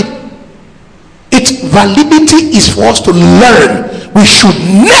 it's valid. Its validity is for us to learn. We should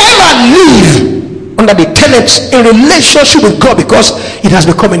never live under the tenets in relationship with God because it has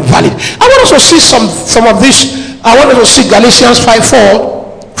become invalid. I want us to see some of this. I want us to see Galatians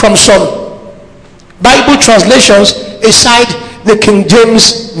 5:4 from some Bible translations aside the King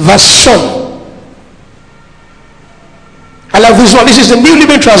James Version. I love this one. This is the New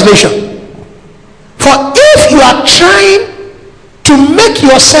Living Translation. For if you are trying to make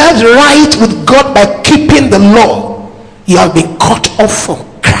yourselves right with God by keeping the law, you have been cut off from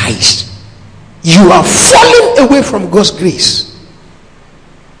Christ. You are falling away from God's grace.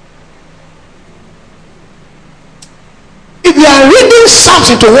 If you are reading Psalms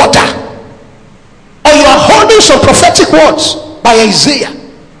into water, or you are holding some prophetic words by Isaiah,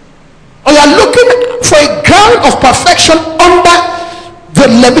 or you are looking for a ground of perfection under the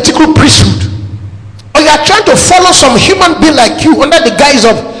Levitical priesthood, or you are trying to follow some human being like you under the guise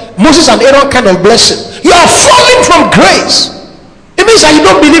of Moses and Aaron kind of blessing, you are falling from grace. It means that you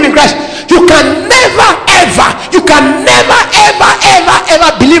don't believe in Christ. You can never ever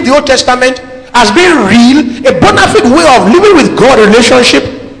believe the Old Testament as being real, a bona fide way of living with God, a relationship,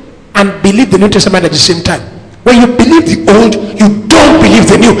 and believe the New Testament at the same time. When you believe the Old, you don't believe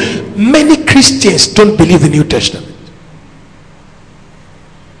the New. Many Christians don't believe the New Testament.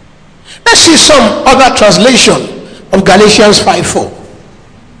 Let's see some other translation of Galatians 5:4.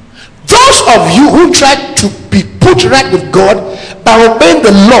 Those of you who try to be put right with God by obeying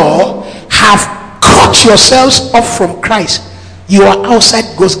the law have cut cut yourselves off from Christ, you are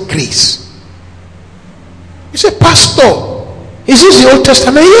outside God's grace. You say, Pastor, is this the Old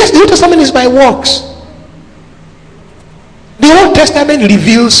Testament? Yes, the Old Testament is by works. The Old Testament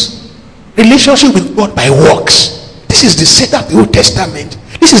reveals relationship with God by works. This is the setup of the Old Testament.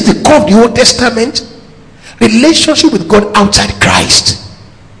 This is the core of the Old Testament. Relationship with God outside Christ.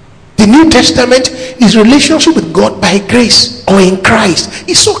 The New Testament is relationship with God by grace or in Christ.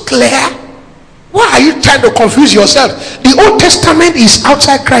 It's so clear. Why are you trying to confuse yourself? The Old Testament is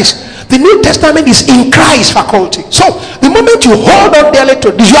outside Christ. The New Testament is in Christ faculty. So the moment you hold on dearly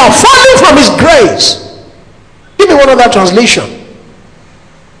to this, you are falling from his grace. Give me one other translation.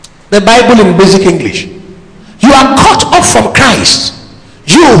 The Bible in basic English. You are cut off from Christ.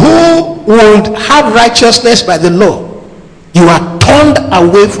 You who would have righteousness by the law, you are turned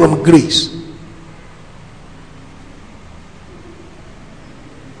away from grace.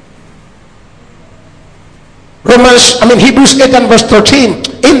 Hebrews 8 and verse 13.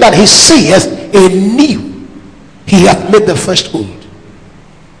 In that he saith, anew he hath made the first old.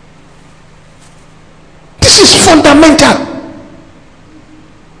 This is fundamental.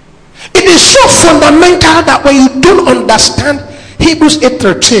 It is so fundamental that when you don't understand Hebrews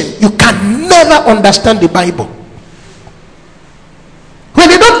 8:13, you can never understand the Bible. When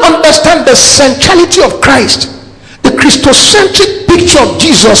you don't understand the centrality of Christ, the Christocentric picture of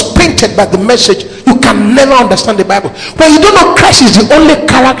Jesus painted by the message, you can never understand the Bible. When you don't know Christ is the only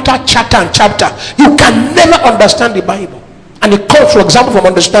character, chapter, you can never understand the Bible. And it comes, for example, from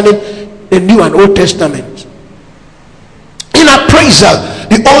understanding the New and Old Testament. In appraisal,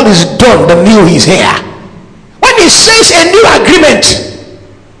 the old is done, the new is here. When he says a new agreement,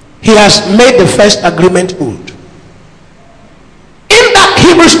 he has made the first agreement old. In that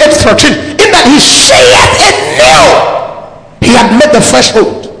Hebrews 8:13, in that he saith anew, he had made the first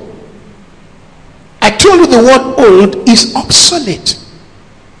old. I told you the word old is obsolete.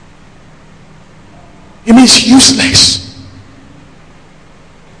 It means useless.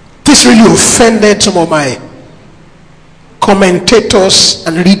 This really offended some of my commentators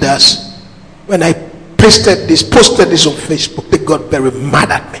and readers when I posted this on Facebook. They got very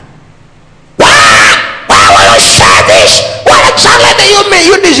mad at me. Why will you say this? What exactly do you mean,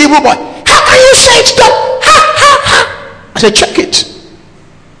 you this evil boy? How can you say it's done? I said, check it.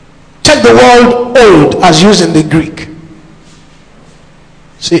 Check the word old as used in the Greek.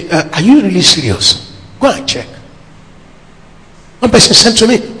 Say, are you really serious? Go and check. One person sent to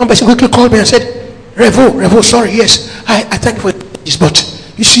me, one person quickly called me and said, Revo, sorry, yes, I thank you for this, but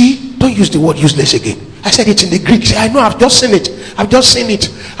you see, don't use the word useless again. I said it in the Greek. Say, I know, I've just seen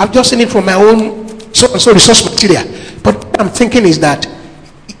it from my own so resource material. But what I'm thinking is that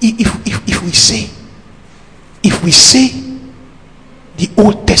if we say the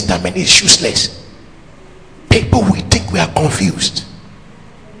Old Testament is useless, people will think we are confused.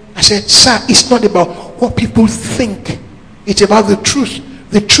 I said, sir, it's not about what people think, it's about the truth.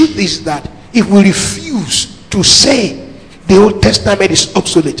 The truth is that if we refuse to say the Old Testament is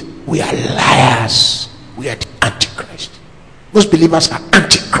obsolete, we are liars. We are the Antichrist. Most believers are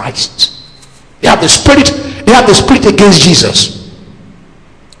Antichrist. They have the spirit against Jesus.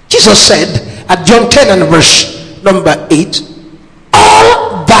 Jesus said at John 10 and verse number 8,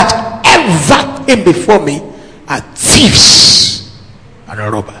 all that ever came before me are thieves and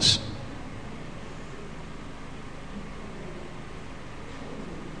robbers.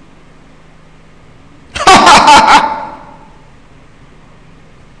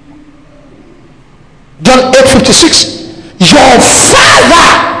 John 8:56. Your father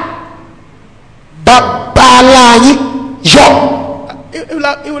Babalayi,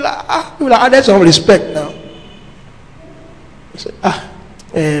 you will add some respect now. Say,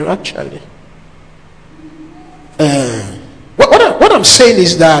 actually, what I'm saying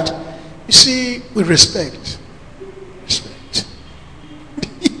is that, you see, with respect.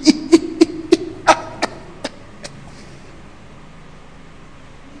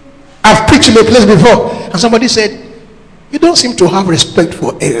 I've preached in a place before, and somebody said, you don't seem to have respect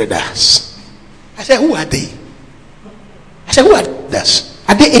for elders. I said, who are they? Who are elders?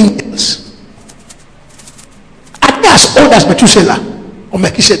 Are they angels? Are they as old as Methuselah or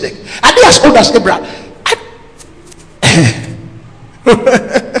Melchizedek? Are they as old as Abraham?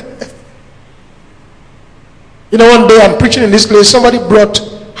 You know, one day I'm preaching in this place, somebody brought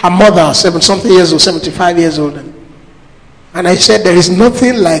her mother, 70-something years old, 75 years old, and I said, there is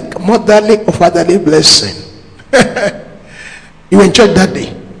nothing like motherly or fatherly blessing. You were in church that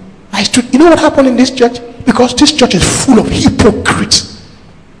day. I stood. You know what happened in this church? Because this church is full of hypocrites.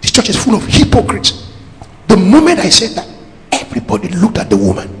 This church is full of hypocrites. The moment I said that, everybody looked at the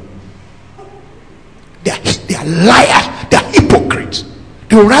woman. They are liars. They are hypocrites.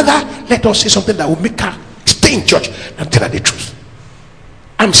 They would rather let us say something that will make her stay in church than tell her the truth.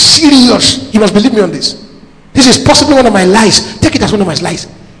 I'm serious. You must believe me on this. This is possibly one of my lies. Take it as one of my lies.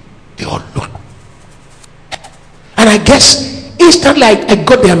 They all know. And I guess instantly I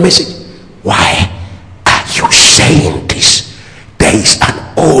got their message. Why are you saying this? There is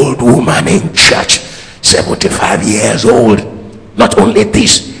an old woman in church, 75 years old. Not only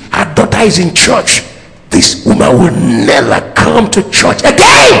this, her daughter is in church. This woman will never come to church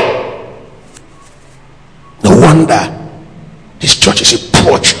again. No wonder this church is a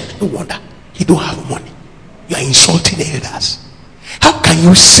poor church. No wonder you don't have money. You are insulting elders. How can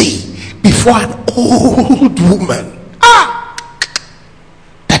you say before an old woman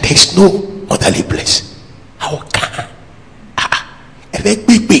that there is no motherly blessing? How can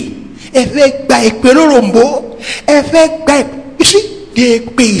you see, the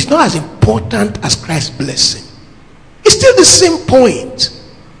ekpe is not as important as Christ's blessing. It's still the same point.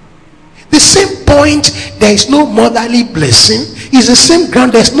 The same point, there is no motherly blessing, is the same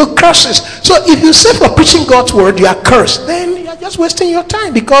ground, there's no curses. So if you say for preaching God's word you are cursed, then you are just wasting your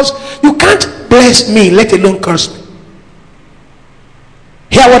time, because you can't bless me, let alone curse me.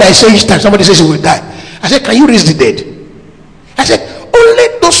 Hear what I say each time somebody says he will die. I said, can you raise the dead? I said,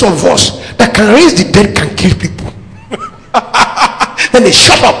 only those of us that can raise the dead can kill people. Then they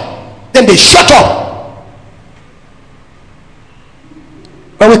shut up.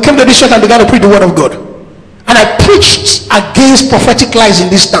 When we came to this church and began to preach the word of God, and I preached against prophetic lies in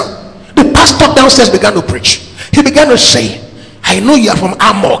this town, the pastor downstairs began to preach. He began to say, I know you are from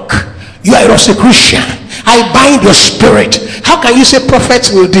Amok, you are a Rosicrucian, I bind your spirit. How can you say prophets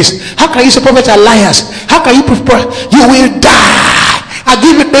will this? How can you say prophets are liars? How can you you will die? I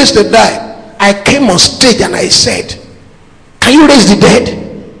give you days to die. I came on stage and I said, can you raise the dead?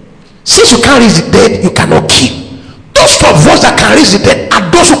 Since you can't raise the dead, you cannot kill. Those of us that can raise the dead are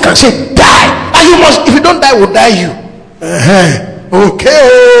those who can say die, and you must, if you don't die, will die you. Okay.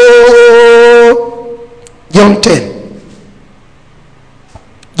 John 10.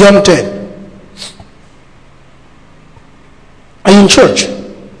 Are you in church?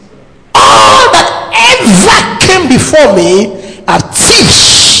 All that ever came before me are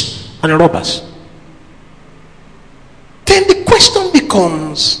thieves and robbers. Then the question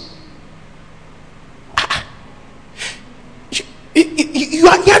becomes, you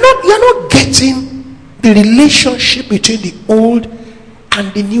are not getting the relationship between the Old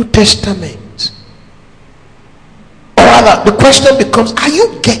and the New Testament. Or rather, the question becomes, are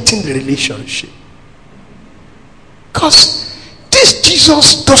you getting the relationship? Because this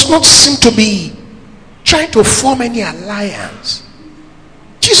Jesus does not seem to be trying to form any alliance.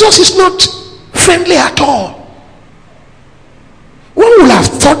 Jesus is not friendly at all. One would have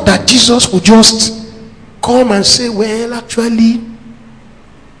thought that Jesus would just come and say, well, actually,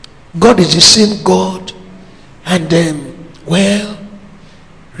 God is the same God, and well,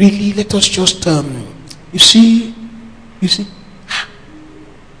 really, let us just you see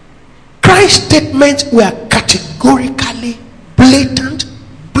Christ's statements were categorically blatant,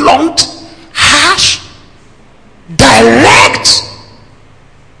 blunt, harsh, direct,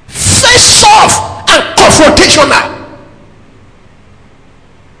 face off, and confrontational.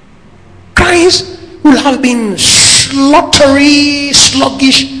 Christ will have been slaughtery,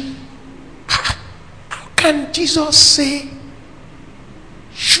 sluggish. How can Jesus say,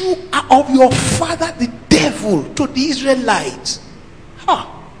 you are of your father the devil, to the Israelites?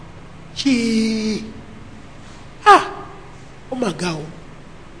 Oh my God.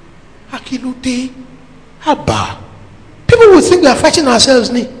 Akilute. Haba. People will think we are fighting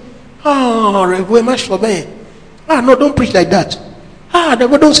ourselves. No, don't preach like that.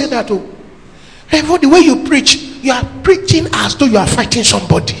 Don't say that. The way you preach, you are preaching as though you are fighting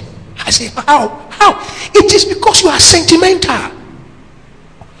somebody. I say, how? It is because you are sentimental.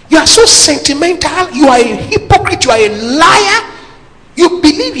 You are so sentimental. You are a hypocrite. You are a liar. You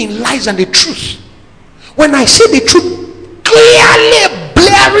believe in lies and the truth. When I say the truth clearly,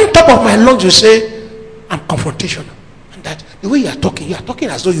 blaring top of my lungs, you say, I'm confrontational. And that the way you are talking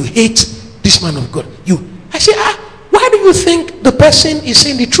as though you hate this man of God. I say, why do you think the person is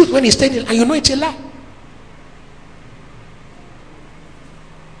saying the truth when he's telling it and you know it's a lie?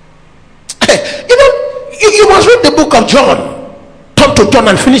 You must read the book of John, top to John,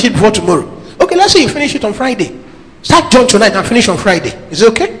 and finish it before tomorrow. Okay, let's say you finish it on Friday. Start John tonight and finish on Friday. Is it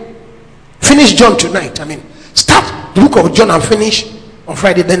okay? Finish John tonight. Start the book of John and finish on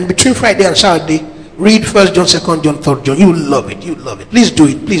Friday. Then between Friday and Saturday, read 1 John, 2 John, 3 John. You love it. You love it. Please do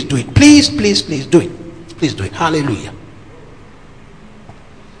it. Please do it. Please do it. Please do it. Hallelujah.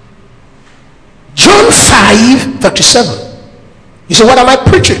 John 5:37. You say, what am I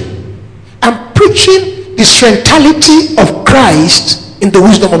preaching? I'm preaching the centrality of Christ in the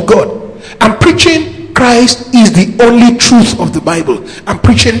wisdom of God. I'm preaching Christ is the only truth of the Bible. I'm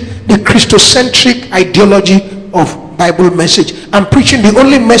preaching the Christocentric ideology of Bible message. I'm preaching the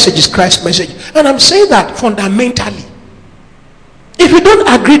only message is Christ's message. And I'm saying that fundamentally. If you don't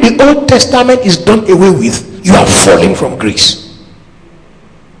agree the Old Testament is done away with, you are falling from grace.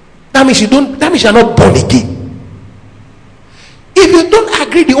 That means you're not born again. If you don't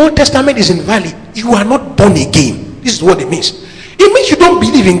agree the Old Testament is invalid, you are not born again. This is what it means. It means you don't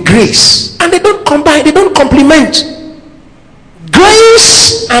believe in grace, and they don't combine, they don't complement.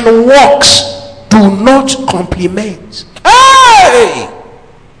 Grace and works do not complement. Hey!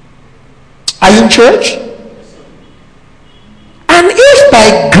 Are you in church? And if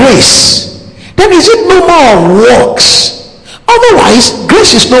by grace, then is it no more works? Otherwise,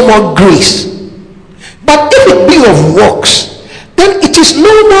 grace is no more grace. But if it be of works, then it is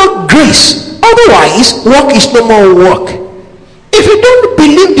no more grace. Otherwise, work is no more work. If you don't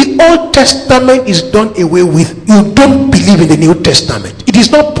believe the Old Testament is done away with, you don't believe in the New Testament. It is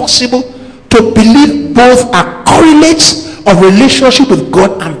not possible to believe both are correlates of relationship with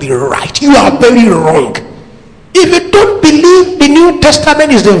God and be right. You are very wrong. If you don't believe the New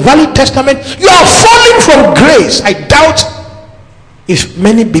Testament is the valid testament, you are falling from grace. I doubt if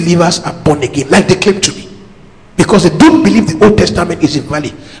many believers are born again like they claim to be, because they don't believe the Old Testament is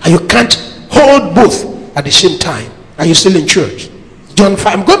invalid, and you can't hold both at the same time. Are you still in church? John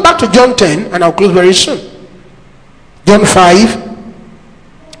 5. I'm going back to John 10 and I'll close very soon. John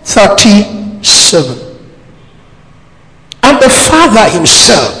 5:37. And the Father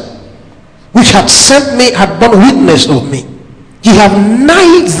himself, which had sent me, had borne witness of me. Ye have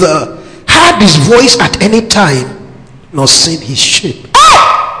neither heard his voice at any time, nor seen his shape.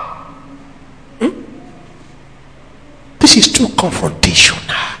 This is too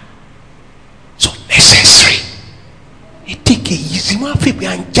confrontational. So necessary. It take it easy. Man, people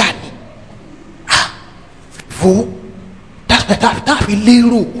and Johnny. That's that feel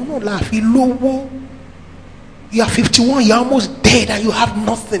little. You know, like feel low. You are 51. You are almost dead, and you have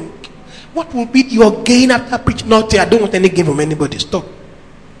nothing. What will be your gain after preaching? Nothing. I don't want any gain from anybody. Stop.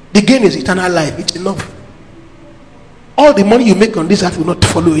 The gain is eternal life. It's enough. All the money you make on this earth will not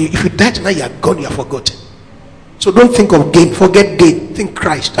follow you. If you die tonight, you are gone. You are forgotten. So don't think of gain. Forget gain. Think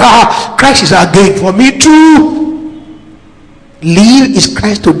Christ. Christ is our gain. For me too. Live is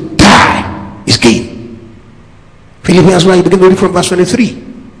Christ, to die is gain. Philippians 1, you begin reading from verse 23.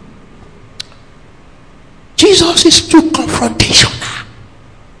 Jesus is too confrontational.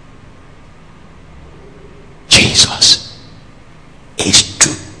 Jesus is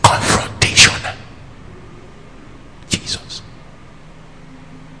too confrontational. Jesus.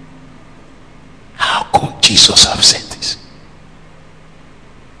 How could Jesus have said this?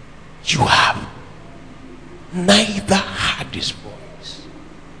 You have neither heard his voice.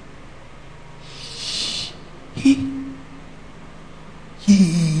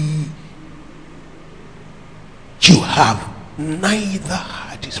 You have neither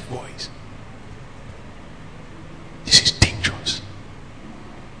heard his voice. This is dangerous.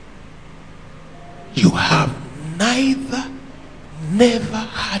 You have never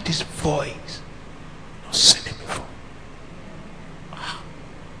heard his voice, nor seen him before.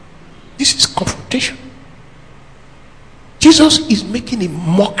 This is confrontation. Jesus is making a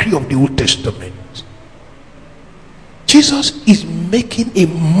mockery of the Old Testament. Jesus is making a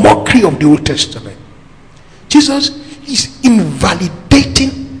mockery of the Old Testament. Jesus is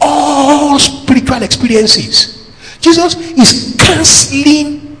invalidating all spiritual experiences. Jesus is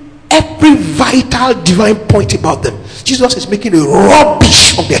cancelling every vital divine point about them. Jesus is making a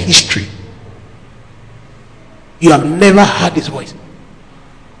rubbish of their history. You have never heard his voice.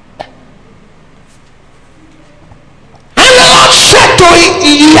 And the Lord said to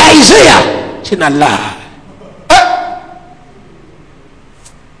Isaiah, saying, Allah.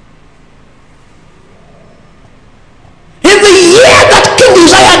 In the year that King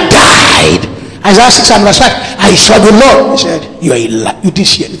Uzziah died, Isaiah 6 and verse 5, I saw the Lord. He said, you are a lie. You didn't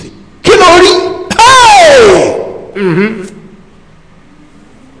see anything. Kilori. Hey!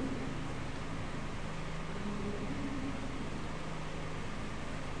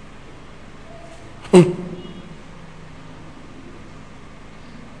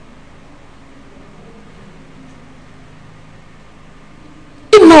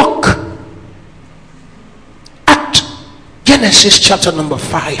 Enoch at Genesis chapter number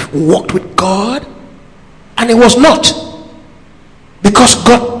 5 walked with God, and it was not because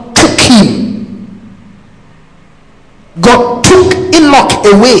God took him. God took Enoch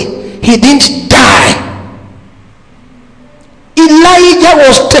away. He didn't die. Elijah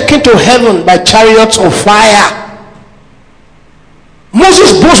was taken to heaven by chariots of fire.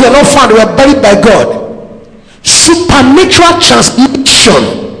 Moses' bones were not found, they were buried by God. Supernatural translation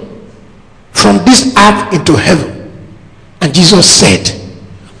from this earth into heaven. And Jesus said,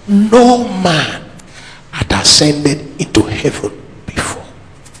 no man had ascended into heaven before.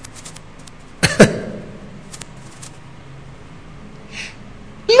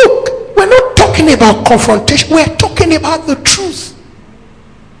 Look, we're not talking about confrontation, we're talking about the truth.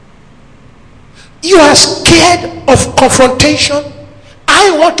 You are scared of confrontation.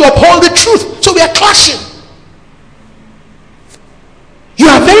 I want to uphold the truth, so we are clashing. You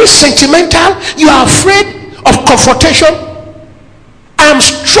are very sentimental, you are afraid of confrontation. I am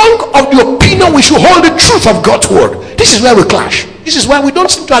strong of the opinion we should hold the truth of God's word. This is where we clash. This is why we don't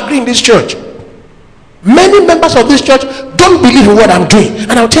seem to agree in this church. Many members of this church don't believe in what I'm doing,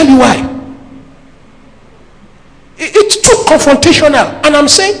 and I'll tell you why. It's too confrontational, and I'm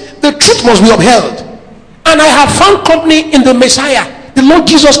saying the truth must be upheld. And I have found company in the Messiah, the Lord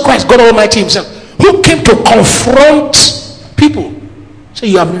Jesus Christ, God Almighty himself, who came to confront people. So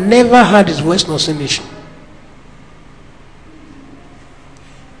you have never heard his voice nor seen his.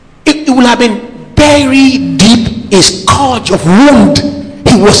 It would have been very deep, a scourge of wound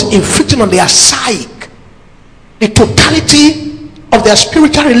he was inflicting on their psyche. The totality of their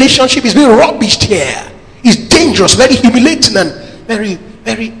spiritual relationship is being rubbished here. It's dangerous, very humiliating, and very,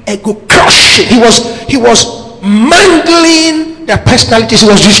 very ego crushing. He was mangling their personalities. He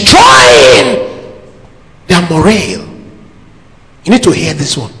was destroying their morale. You need to hear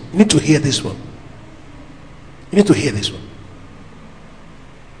this one. You need to hear this one. You need to hear this one.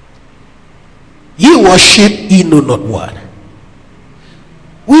 Ye worship, ye know not what.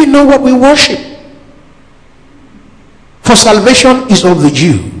 We know what we worship. For salvation is of the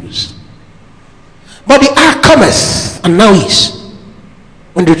Jews. But the hour cometh, and now is,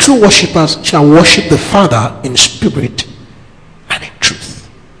 when the true worshippers shall worship the Father in spirit and in truth.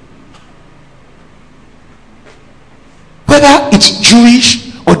 Whether it's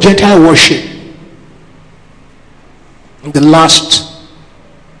Jewish or Gentile worship, in the last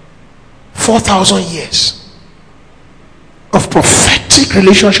 4,000 years of prophetic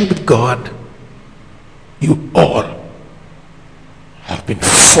relationship with God, you all have been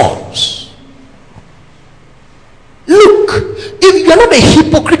false. Look, if you're not a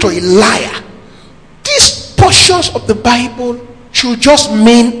hypocrite or a liar, these portions of the Bible should just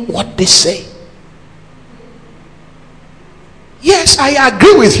mean what they say. Yes, I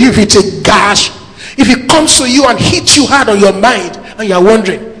agree with you if it's a gash, if it comes to you and hits you hard on your mind and you're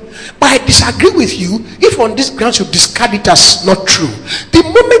wondering. But I disagree with you if on this ground you discard it as not true. The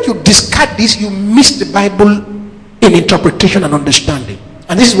moment you discard this, you miss the Bible in interpretation and understanding.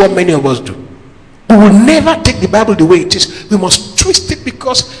 And this is what many of us do. We will never take the Bible the way it is. We must twist it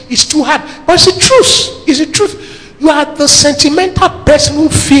because it's too hard. But it's the truth. It's the truth. You are the sentimental person who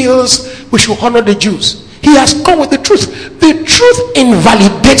feels we should honor the Jews. He has come with the truth. The truth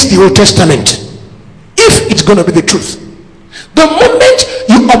invalidates the Old Testament, if it's going to be the truth. The moment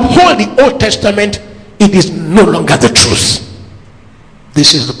you uphold the Old Testament, it is no longer the truth.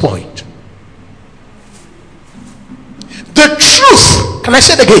 This is the point. The truth, can I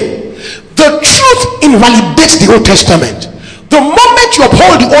say it again? The truth invalidates the Old Testament. The moment you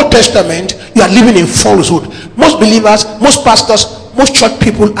uphold the Old Testament, you are living in falsehood. Most believers, most pastors, most church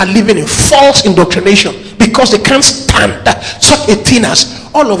people are living in false indoctrination because they can't stand such a thing as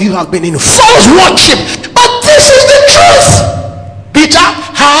all of you have been in false worship. But this is the truth. Bitter,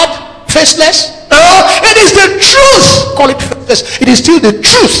 hard, faceless. It is the truth. Call it faceless. It is still the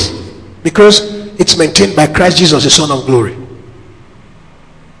truth because it's maintained by Christ Jesus, the Son of Glory.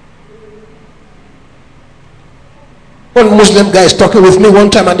 One Muslim guy is talking with me one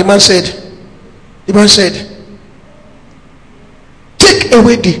time, and the man said, take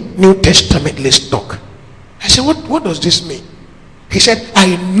away the New Testament, let's talk. I said, what does this mean? He said,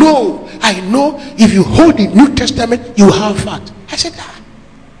 I know if you hold the New Testament, you have fact. I said,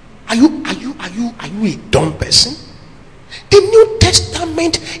 are you a dumb person? The New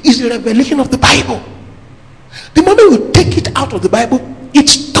Testament is the revelation of the Bible. The moment you take it out of the Bible, it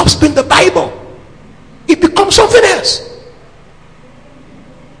stops being the Bible. It becomes something else.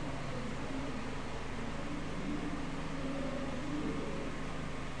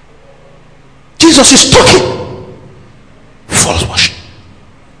 Jesus is talking. False worship.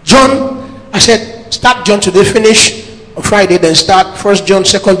 John, I said, start John today, finish on Friday, then start 1 John,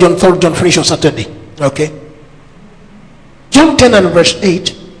 2 John, 3 John, finish on Saturday. Okay? John 10 and verse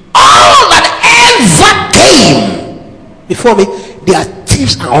 8. All that ever came before me, they are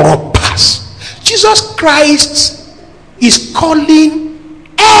thieves and robbers. Jesus Christ is calling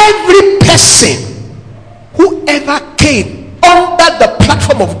every person who ever came under the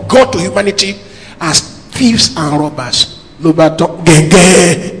platform of God to humanity as thieves and robbers. Lobato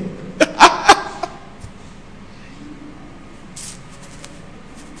genge.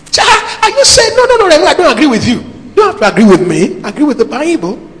 Are you saying no, I don't agree with you? You don't have to agree with me. Agree with the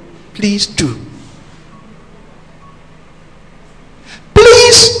Bible. Please do.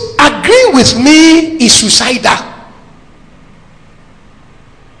 Please agree with me is suicidal.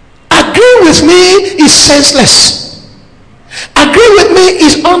 Agree with me is senseless. Agree with me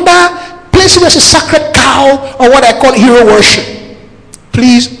is under placing as a sacred cow or what I call hero worship.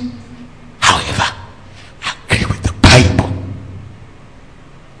 Please, however, agree with the Bible.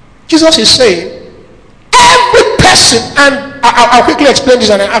 Jesus is saying, every person, and I'll quickly explain this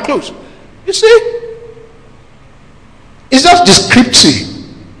and I'll close. You see, it's not descriptive.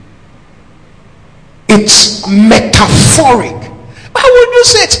 It's metaphoric. Why would you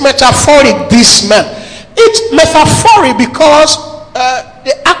say it's metaphoric, this man? It's metaphoric because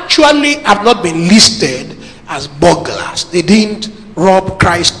they actually have not been listed as burglars. They didn't rob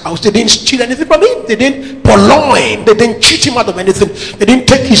Christ's house. They didn't steal anything from him. They didn't purloin. They didn't cheat him out of anything. They didn't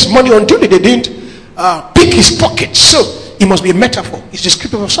take his money unduly. They didn't pick his pocket. So it must be a metaphor. It's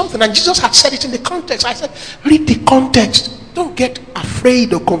descriptive of something. And Jesus had said it in the context. I said, read the context. Don't get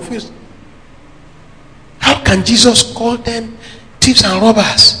afraid or confused. How can Jesus call them thieves and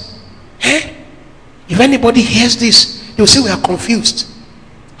robbers? If anybody hears this, they will say we are confused.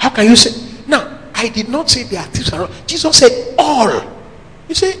 How can you say? Now, I did not say they are thieves and robbers. Jesus said all.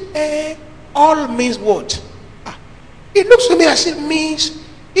 You say, all means what? It looks to me as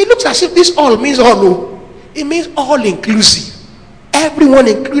if this all means all. No. It means all inclusive. Everyone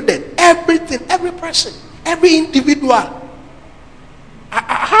included. Everything, every person, every individual.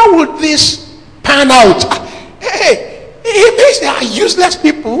 How would this pan out? It means they are useless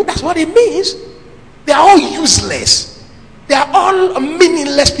people. That's what it means. They are all useless. They are all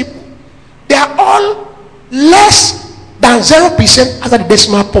meaningless people. They are all less than 0% at the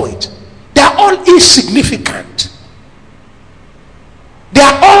decimal point. They are all insignificant. They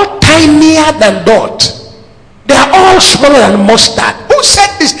are all tinier than dot. They are all smaller than mustard. Who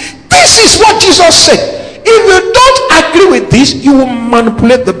said this? This is what Jesus said. If you don't agree with this, you will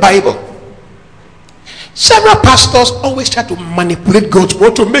manipulate the Bible. Several pastors always try to manipulate God's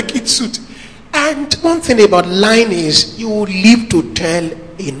word to make it suit. And one thing about lying is you will live to tell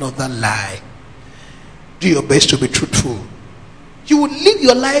another lie. Do your best to be truthful. You will live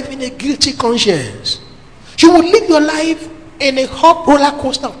your life in a guilty conscience. You will live your life in a hot roller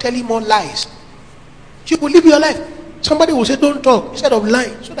coaster of telling more lies. You will live your life. Somebody will say, don't talk instead of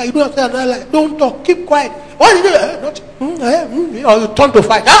lying, so that you don't have to tell another lie. Don't talk, keep quiet. Why did you or you turn to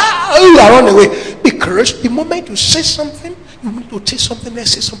fight? You are run away. Because the moment you say something, you need to say something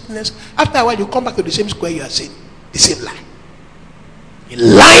else, say something else. After a while, you come back to the same square you are saying, the same lie. A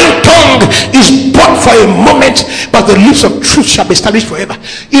lying tongue is but for a moment, but the lips of truth shall be established forever.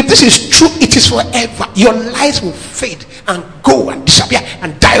 If this is true, it is forever. Your lies will fade and go and disappear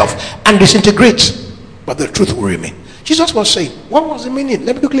and die off and disintegrate, but the truth will remain. Jesus was saying, what was the meaning?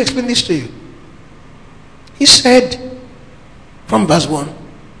 Let me quickly explain this to you. He said, from verse 1,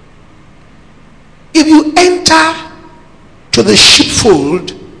 if you enter to the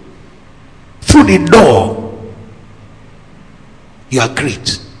sheepfold through the door, you are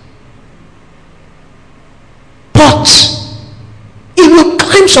great. But if you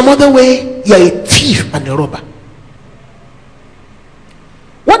climb some other way, you are a thief and a robber.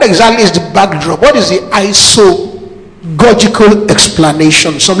 What exactly is the backdrop? What is the isogogical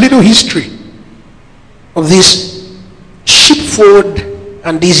explanation? Some little history of this sheepfold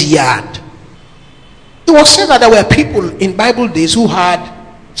and this yard. It was said that there were people in Bible days who had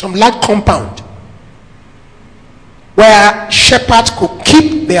some large compound where shepherds could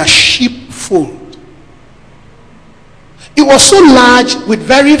keep their sheepfold. It was so large with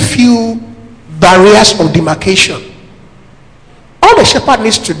very few barriers of demarcation. All the shepherd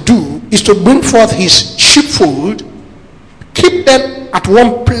needs to do is to bring forth his sheepfold, keep them at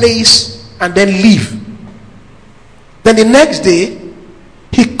one place, and then leave. Then the next day,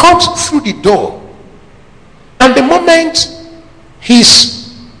 he comes through the door. And the moment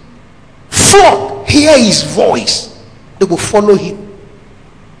his flock hear his voice, they will follow him.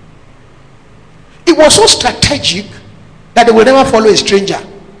 It was so strategic that they will never follow a stranger.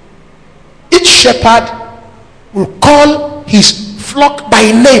 Each shepherd will call his flock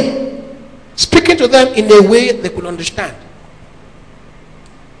by name, speaking to them in a way they could understand.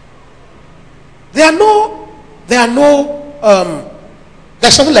 There's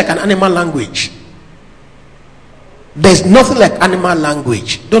something like an animal language. There's nothing like animal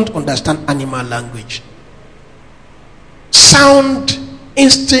language. Don't understand animal language. Sound,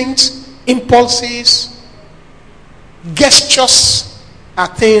 instincts, impulses, gestures are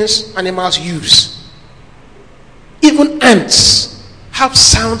things animals use. Even ants have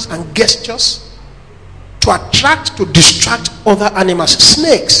sounds and gestures to attract, to distract other animals.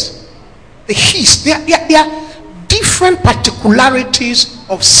 Snakes, they hiss. They are different particularities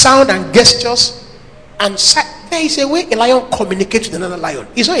of sound and gestures. And there is a way a lion communicates with another lion.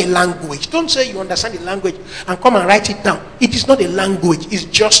 It's not a language. Don't say you understand the language and come and write it down. It is not a language. It's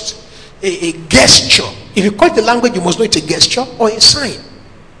just a gesture. If you call it a language, you must know it's a gesture or a sign.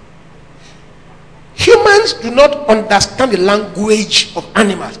 Humans do not understand the language of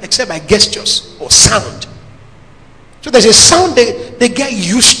animals except by gestures or sound. So there's a sound they get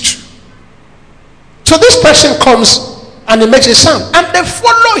used to. So this person comes and he makes a sound and they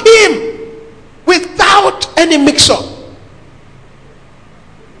follow him without any mix-up.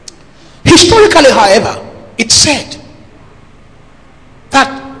 Historically, however, it's said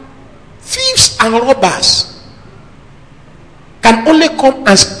that thieves and robbers can only come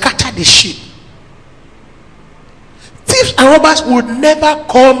and scatter the sheep. Thieves and robbers would never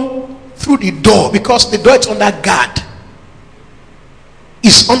come through the door because the door is under guard.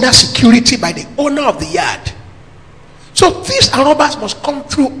 It's under security by the owner of the yard. So thieves and robbers must come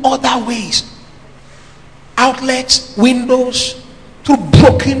through other ways. Outlets, windows, through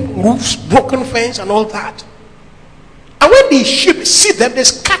broken roofs, broken fence and all that. And when the sheep see them, they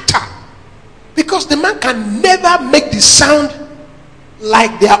scatter. Because the man can never make the sound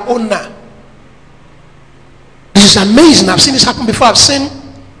like their owner. This is amazing. I've seen this happen before. I've seen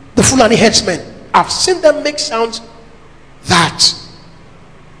the Fulani headsmen. I've seen them make sounds that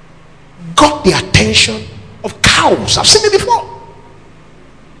got the attention of cows. I've seen it before.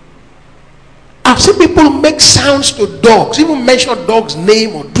 I've seen people make sounds to dogs, even mention dogs'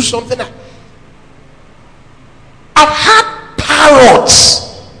 name or do something. I've had parrots.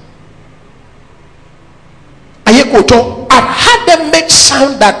 I've had them make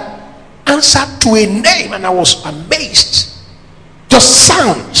sound that answered to a name, and I was amazed. Just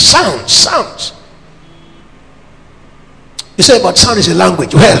sounds. You say, but sound is a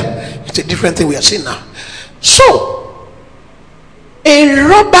language. Well, it's a different thing we are seeing now. So, a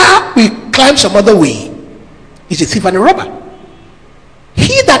robber will climb some other way. He's a thief and a robber.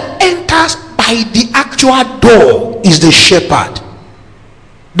 He that enters by the actual door is the shepherd.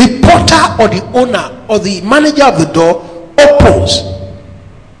 The porter or the owner or the manager of the door opens,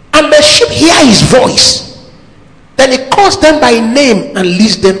 and the sheep hear his voice. Then he calls them by name and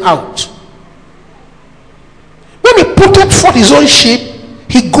leads them out. When he putteth forth his own sheep,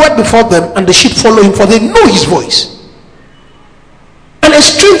 he goeth before them, and the sheep follow him, for they know his voice. And a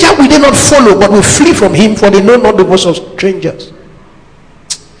stranger will they not follow, but will flee from him, for they know not the voice of strangers.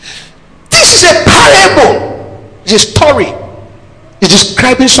 This is a parable. It's a story. It's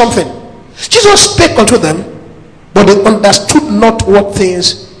describing something. Jesus spake unto them, but they understood not what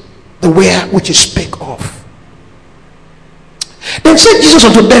things they were which he spake of. Then said Jesus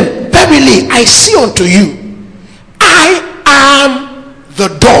unto them, verily I say unto you, I am the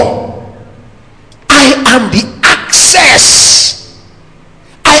door. I am the access.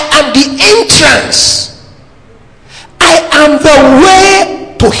 I am the entrance. I am the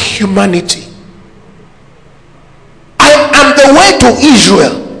way to humanity. I am the way to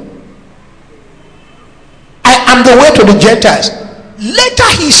Israel. I am the way to the Gentiles. Later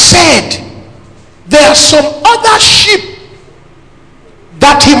he said, there are some other sheep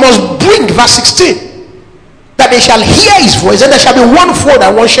that he must bring, verse 16, that they shall hear his voice, and there shall be one fold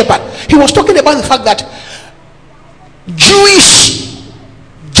and one shepherd. He was talking about the fact that Jewish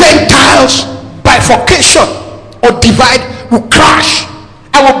Gentiles bifurcation or divide will crash.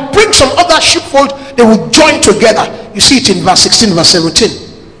 I will bring some other sheepfold, they will join together. You see it in verse 16, verse 17.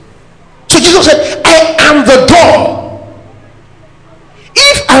 So Jesus said, I am the door.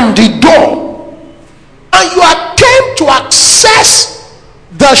 If I'm the door, and you attempt to access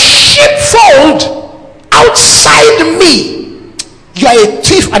the sheepfold outside me, you are a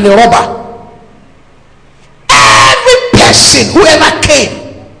thief and a robber. Every person, whoever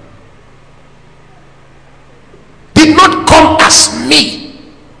came, did not come as me.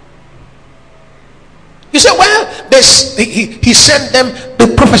 You say, well, he sent them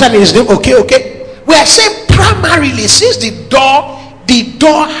the prophet in his name. Okay. We are saying primarily, since the door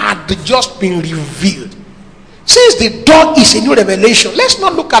had just been revealed. Since the door is a new revelation, let's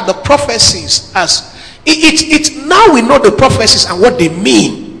not look at the prophecies as it's now we know the prophecies and what they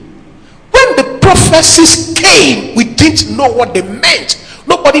mean. When the prophecies came, we didn't know what they meant.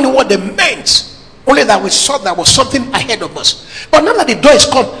 Nobody knew what they meant. Only that we saw there was something ahead of us. But now that the door is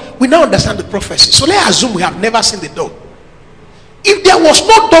come, we now understand the prophecy. So let's assume we have never seen the door. If there was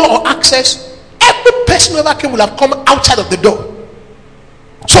no door or access, every person who ever came will have come outside of the door.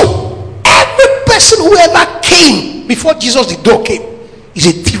 So every person who ever came before Jesus, the door came, is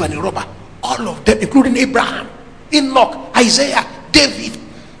a thief and a robber. All of them, including Abraham, Enoch, Isaiah, David,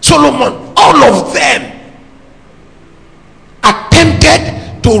 Solomon, all of them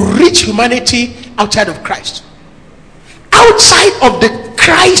attempted to reach humanity outside of Christ. Outside of the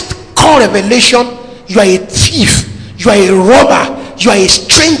Christ core revelation, you are a thief, you are a robber, you are a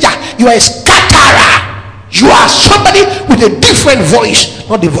stranger, you are a scatterer, you are somebody with a different voice,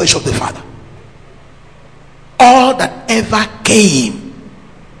 not the voice of the Father. All that ever came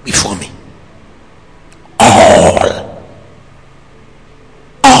before me, all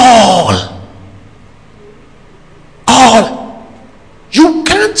you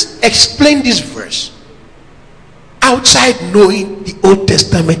can't explain this verse outside knowing the Old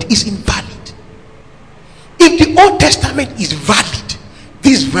Testament is invalid. If the Old Testament is valid,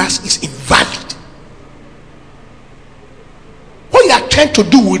 this verse is invalid. What you are trying to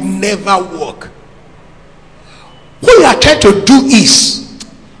do will never work. What you are trying to do is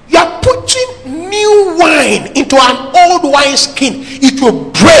you are putting new wine into an old wine skin. It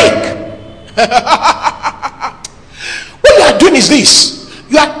will break. What you are doing is this: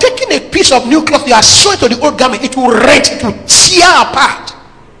 you are taking a piece of new cloth, you are sewing to the old garment, it will rent, it will tear apart.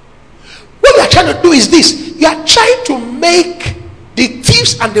 What you are trying to do is this: you are trying to make the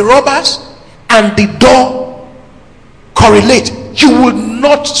thieves and the robbers and the door correlate. You will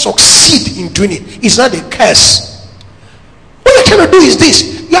not succeed in doing it. It's not a curse. What you are trying to do is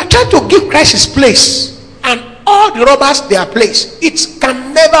this: you are trying to give Christ his place and all the robbers their place. It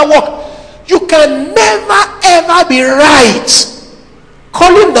can never work. You can never ever be right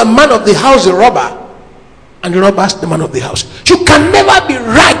calling the man of the house a robber and the robbers the man of the house. You can never be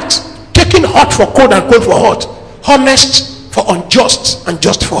right taking hot for cold and cold for hot, honest for unjust and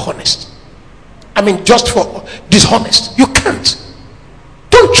just for honest. I mean just for dishonest. You can't.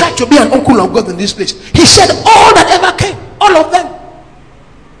 Don't try to be an uncle of God in this place. He said all that ever came, all of them,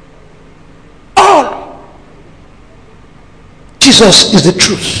 all. Jesus is the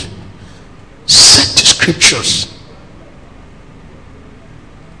truth. Set the scriptures.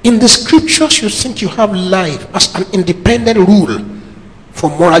 In the scriptures you think you have life as an independent rule for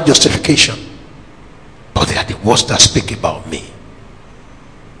moral justification, but they are the words that speak about me.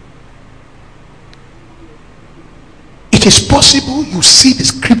 It is possible you see the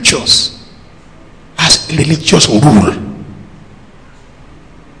scriptures as a religious rule.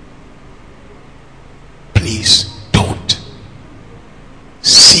 Please don't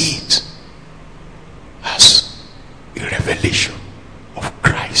see it as a revelation of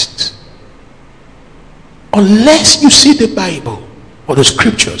Christ. Unless you see the Bible or the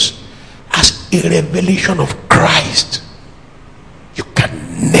scriptures as a revelation of Christ, you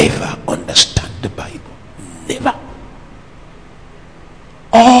can never understand the Bible. Never.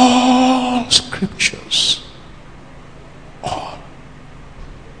 All scriptures, all,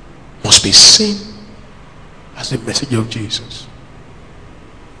 must be seen as the message of Jesus.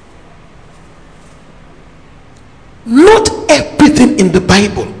 Not everything in the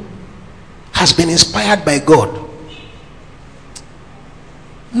Bible has been inspired by God.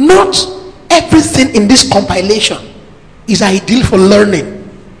 Not everything in this compilation is ideal for learning.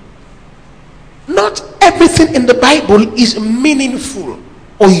 Not everything in the Bible is meaningful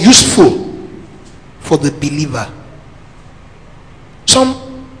or useful for the believer.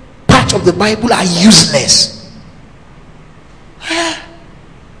 Some parts of the Bible are useless.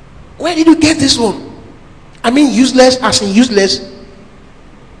 Where did you get this one? I mean useless as in useless.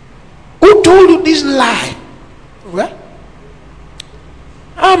 Who told you this lie? Well,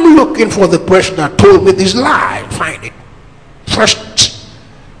 I'm looking for the person that told me this lie. Find it. First,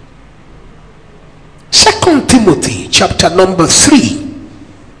 2 Timothy chapter number 3.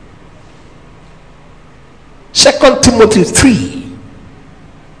 2 Timothy 3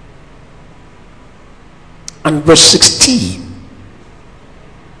 and verse 16.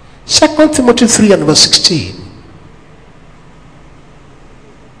 2 Timothy 3 and verse 16.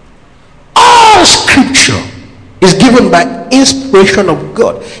 All scripture is given by inspiration of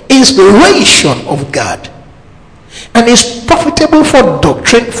God. Inspiration of God. And is profitable for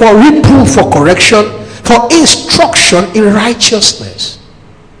doctrine, for reproof, for correction, for instruction in righteousness,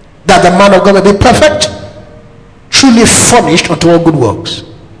 that the man of God may be perfect, truly furnished unto all good works.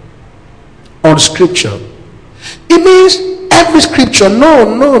 All scripture. It means every scripture.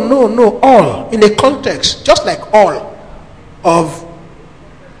 No, all in a context, just like all of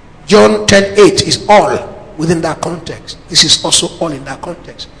John 10:8 is all within that context. This is also all in that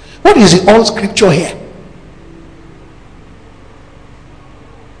context. What is the all scripture here?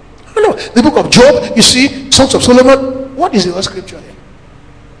 I don't know. The book of Job, you see, Songs of Solomon. What is the all scripture here?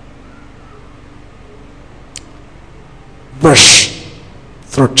 Verse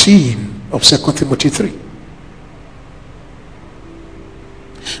 13 of 2 Timothy 3.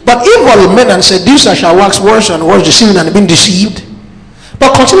 But evil men and seducers shall wax worse and worse, deceiving and being deceived.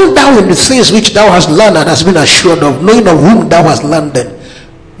 But continue thou in the things which thou hast learned and hast been assured of, knowing of whom thou hast learned them.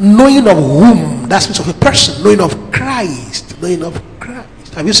 Knowing of whom? That speaks of a person. Knowing of Christ. Knowing of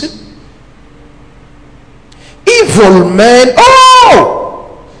Christ. Have you seen? Evil men.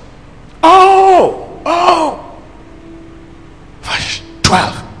 Verse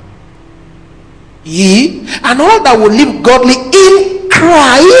 12. Ye and all that will live godly in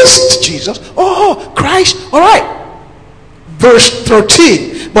Christ Jesus. Christ. All right. Verse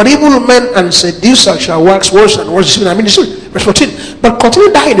 13. But evil men and seducers shall wax worse and worse. Verse 14. But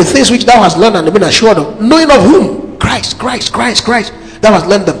continue thou in the things which thou hast learned and been assured of, knowing of whom? Christ. Thou hast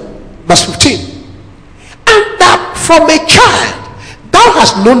learned them. Verse 15. And that from a child thou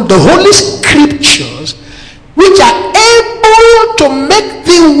hast known the holy scriptures, which are able to make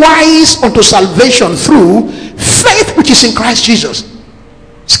thee wise unto salvation through faith which is in Christ Jesus.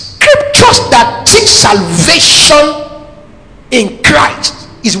 Scriptures that teach salvation in Christ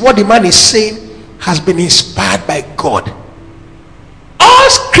is what the man is saying has been inspired by God. All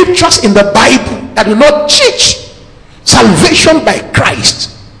scriptures in the Bible that do not teach salvation by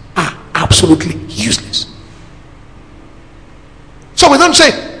Christ are absolutely useless. So we don't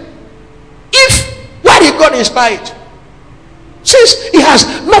say, why did God inspire it? Since it has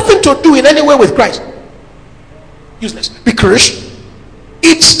nothing to do in any way with Christ. Useless. Because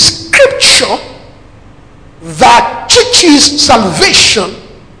it's scripture that teaches salvation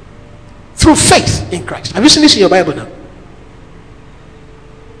through faith in Christ. Have you seen this in your Bible now?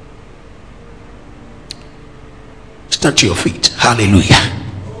 Stand to your feet. Hallelujah.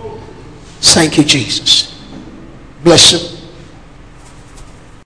 Thank you, Jesus. Bless you.